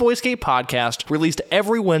the Open the Voice Gate podcast, released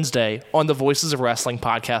every Wednesday on the Voices of Wrestling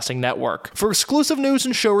Podcasting Network. For exclusive news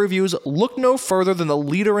and show reviews, look no further than the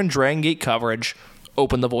leader in Dragon Gate coverage,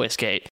 Open the Voice Gate.